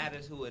 It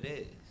matters who it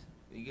is.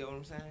 You get what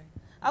I'm saying?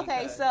 Okay,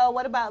 Because so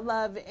what about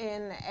love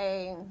in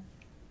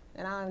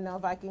and I don't know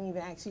if I can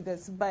even ask you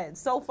this, but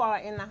so far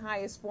in the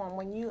highest form,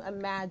 when you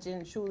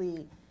imagine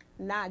truly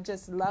not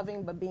just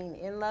loving but being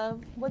in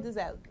love, what does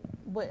that,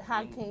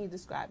 how can you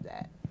describe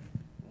that?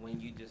 When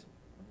you just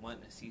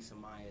want to see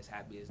somebody as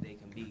happy as they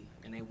can be,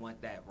 and they want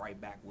that right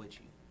back with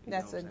you.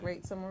 That's a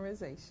great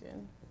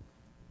summarization.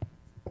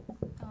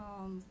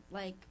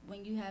 Like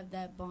when you have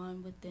that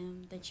bond with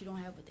them that you don't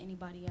have with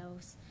anybody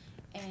else,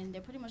 and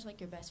they're pretty much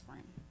like your best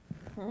friend.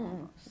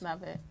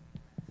 Love it.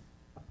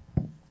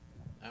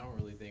 I don't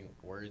really think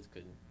words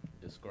could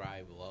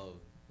describe love.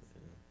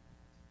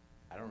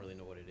 I don't really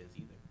know what it is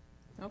either.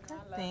 Okay,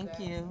 thank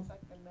you.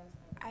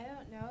 I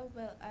don't know,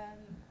 but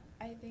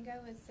I think I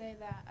would say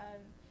that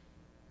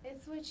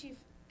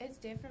it's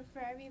different for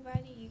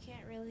everybody. You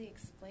can't really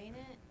explain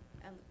it.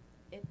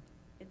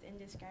 It's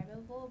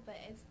indescribable, but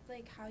it's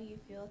like how you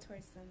feel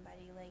towards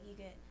somebody. Like you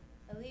get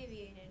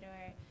alleviated,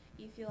 or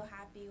you feel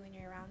happy when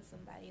you're around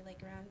somebody,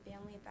 like around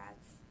family.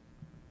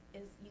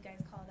 You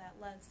guys call that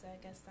love, so I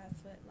guess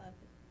that's what love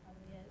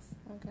probably is.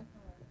 Okay.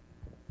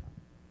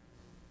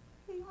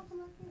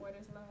 What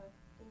is love?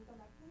 Can you go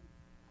back in?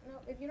 No,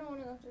 if you don't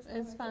want to go, just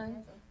it's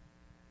fine.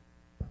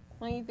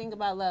 When you think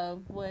about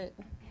love, what?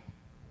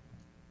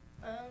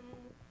 I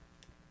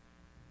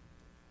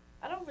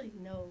don't really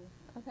know.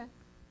 Okay.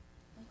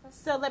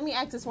 So let me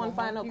ask this one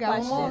final got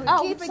question. one more.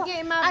 Oh, Keep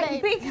forgetting my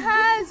baby.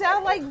 Because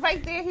y'all like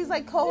right there. He's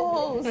like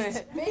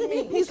co-host.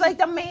 He's like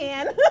the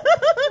man.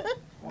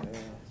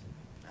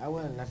 I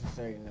wouldn't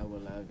necessarily know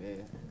what love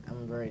is.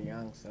 I'm very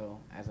young, so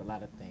as a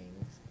lot of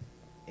things,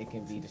 it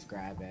can be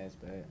described as,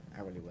 but I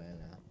really wouldn't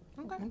know.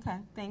 Okay,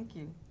 thank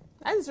you.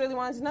 I just really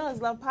wanted to know,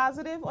 is love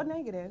positive or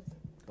negative?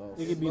 Both.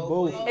 It can be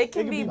both. It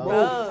can be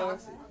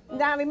both.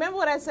 Now, remember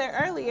what I said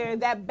earlier,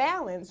 that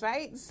balance,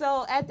 right?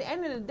 So at the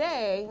end of the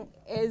day,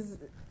 is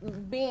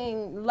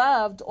being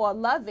loved or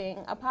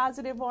loving a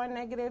positive or a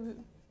negative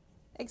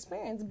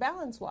experience,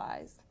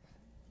 balance-wise?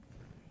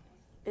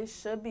 It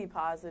should be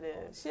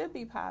positive. Should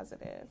be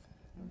positive.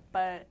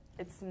 But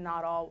it's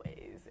not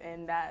always.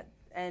 And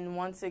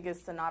once it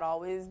gets to not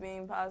always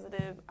being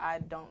positive, I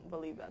don't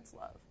believe that's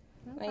love.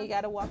 And you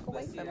got to walk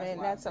away from it,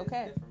 and that's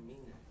okay.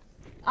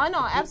 Oh, no,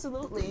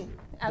 absolutely.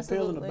 Depends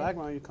on the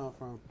background you come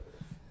from.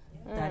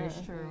 That is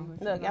true.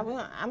 Look,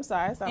 I'm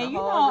sorry. It's not And a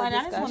whole other and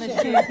I just want to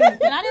discussion. share,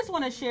 and I just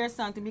want to share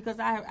something because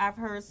I've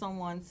heard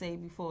someone say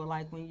before,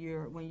 like when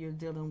you're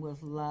dealing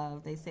with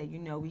love, they say,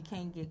 we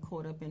can't get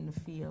caught up in the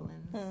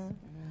feelings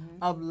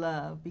of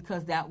love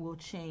because that will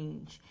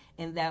change,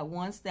 and that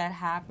once that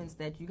happens,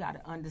 that you got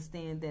to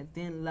understand that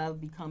then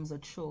love becomes a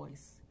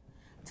choice.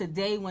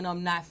 Today, when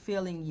I'm not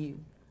feeling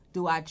you,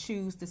 do I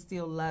choose to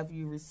still love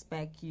you,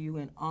 respect you,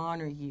 and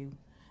honor you?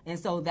 And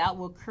so that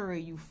will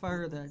carry you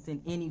further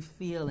than any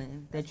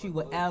feeling that you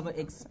will ever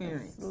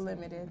experience. It's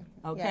limited.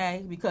 Okay?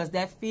 Yes. Because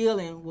that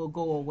feeling will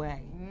go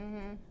away.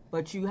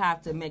 But you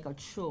have to make a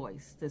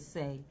choice to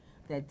say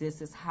that this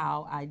is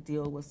how I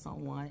deal with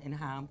someone and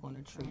how I'm going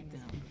to treat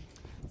them.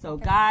 So,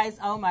 guys,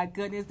 oh, my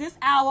goodness. This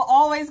hour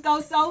always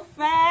goes so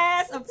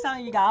fast. I'm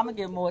telling you guys, I'm going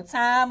to get more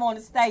time on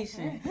the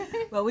station.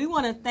 But we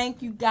want to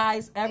thank you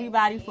guys,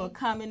 everybody, for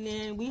coming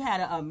in. We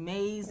had an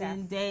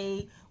amazing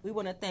day. We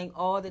want to thank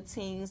all the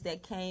teams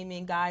that came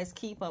in. Guys,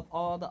 keep up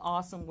all the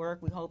awesome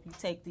work. We hope you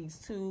take these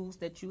tools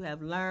that you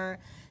have learned,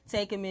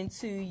 take them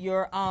into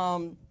your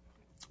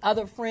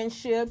other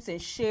friendships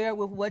and share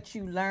with what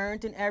you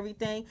learned and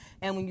everything.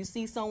 And when you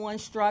see someone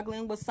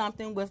struggling with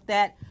something with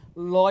that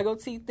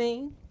loyalty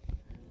thing,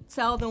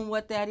 tell them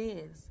what that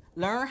is.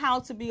 Learn how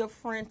to be a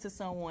friend to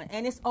someone.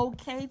 And it's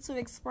okay to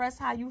express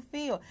how you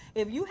feel.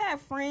 If you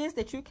have friends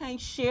that you can't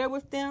share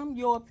with them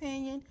your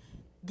opinion,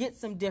 get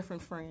some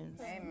different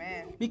friends.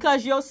 Amen.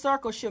 Because your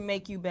circle should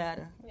make you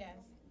better. Yes.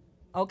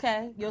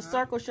 Okay? Your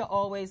circle should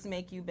always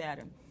make you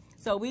better.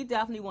 So we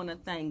definitely want to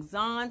thank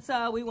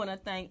Zonta. We want to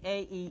thank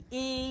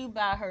AEE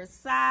by her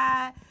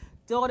side.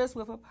 Daughters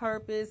with a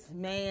Purpose,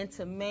 Man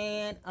to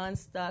Man,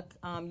 Unstuck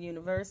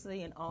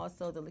University, and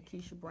also the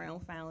Lakeisha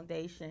Brown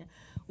Foundation.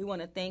 We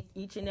want to thank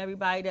each and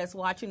everybody that's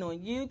watching on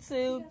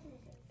YouTube,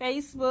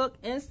 Facebook,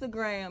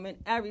 Instagram, and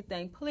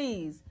everything.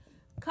 Please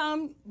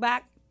come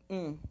back.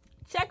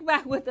 Check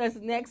back with us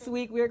next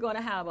week. We're going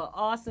to have an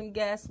awesome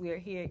guest. We are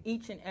here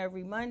each and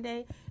every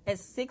Monday at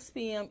 6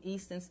 p.m.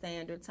 Eastern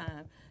Standard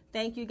Time.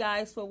 Thank you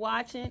guys for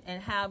watching,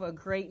 and have a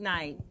great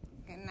night.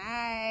 Good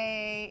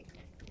night.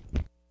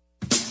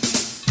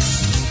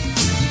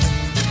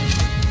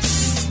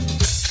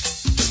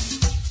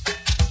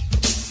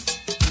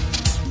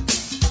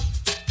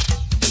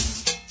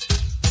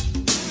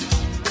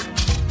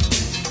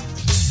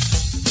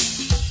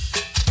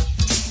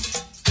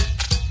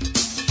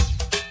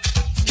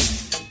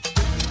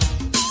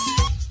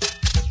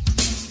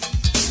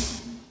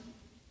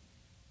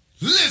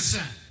 Listen,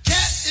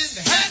 cat in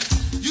the hat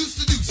used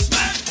to do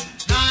smack,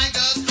 nine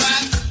does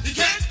crack. You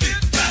can't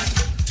get back.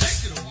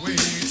 Take it away,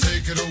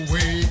 take it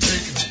away,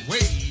 take it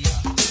away.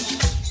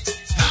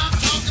 Now I'm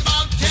talking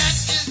about cat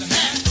in the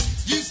hat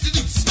used to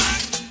do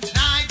smack,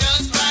 nine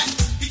does crack.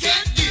 You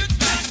can't get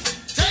back.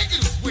 Take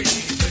it away,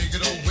 take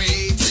it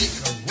away, take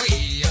it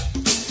away.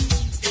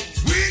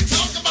 We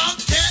talk about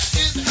cat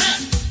in the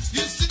hat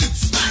used to do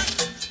smack,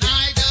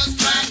 nine does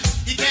crack.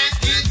 He can't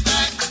get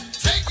back.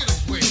 Take it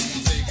away,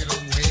 take it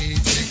away.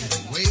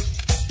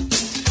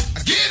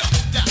 Get up,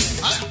 down.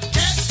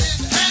 Cat in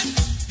the hat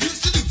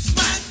used to do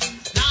smack.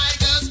 Now he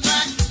does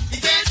crack. He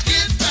can't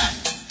get back.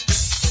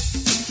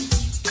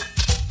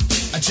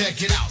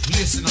 Check it out.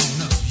 Listen on.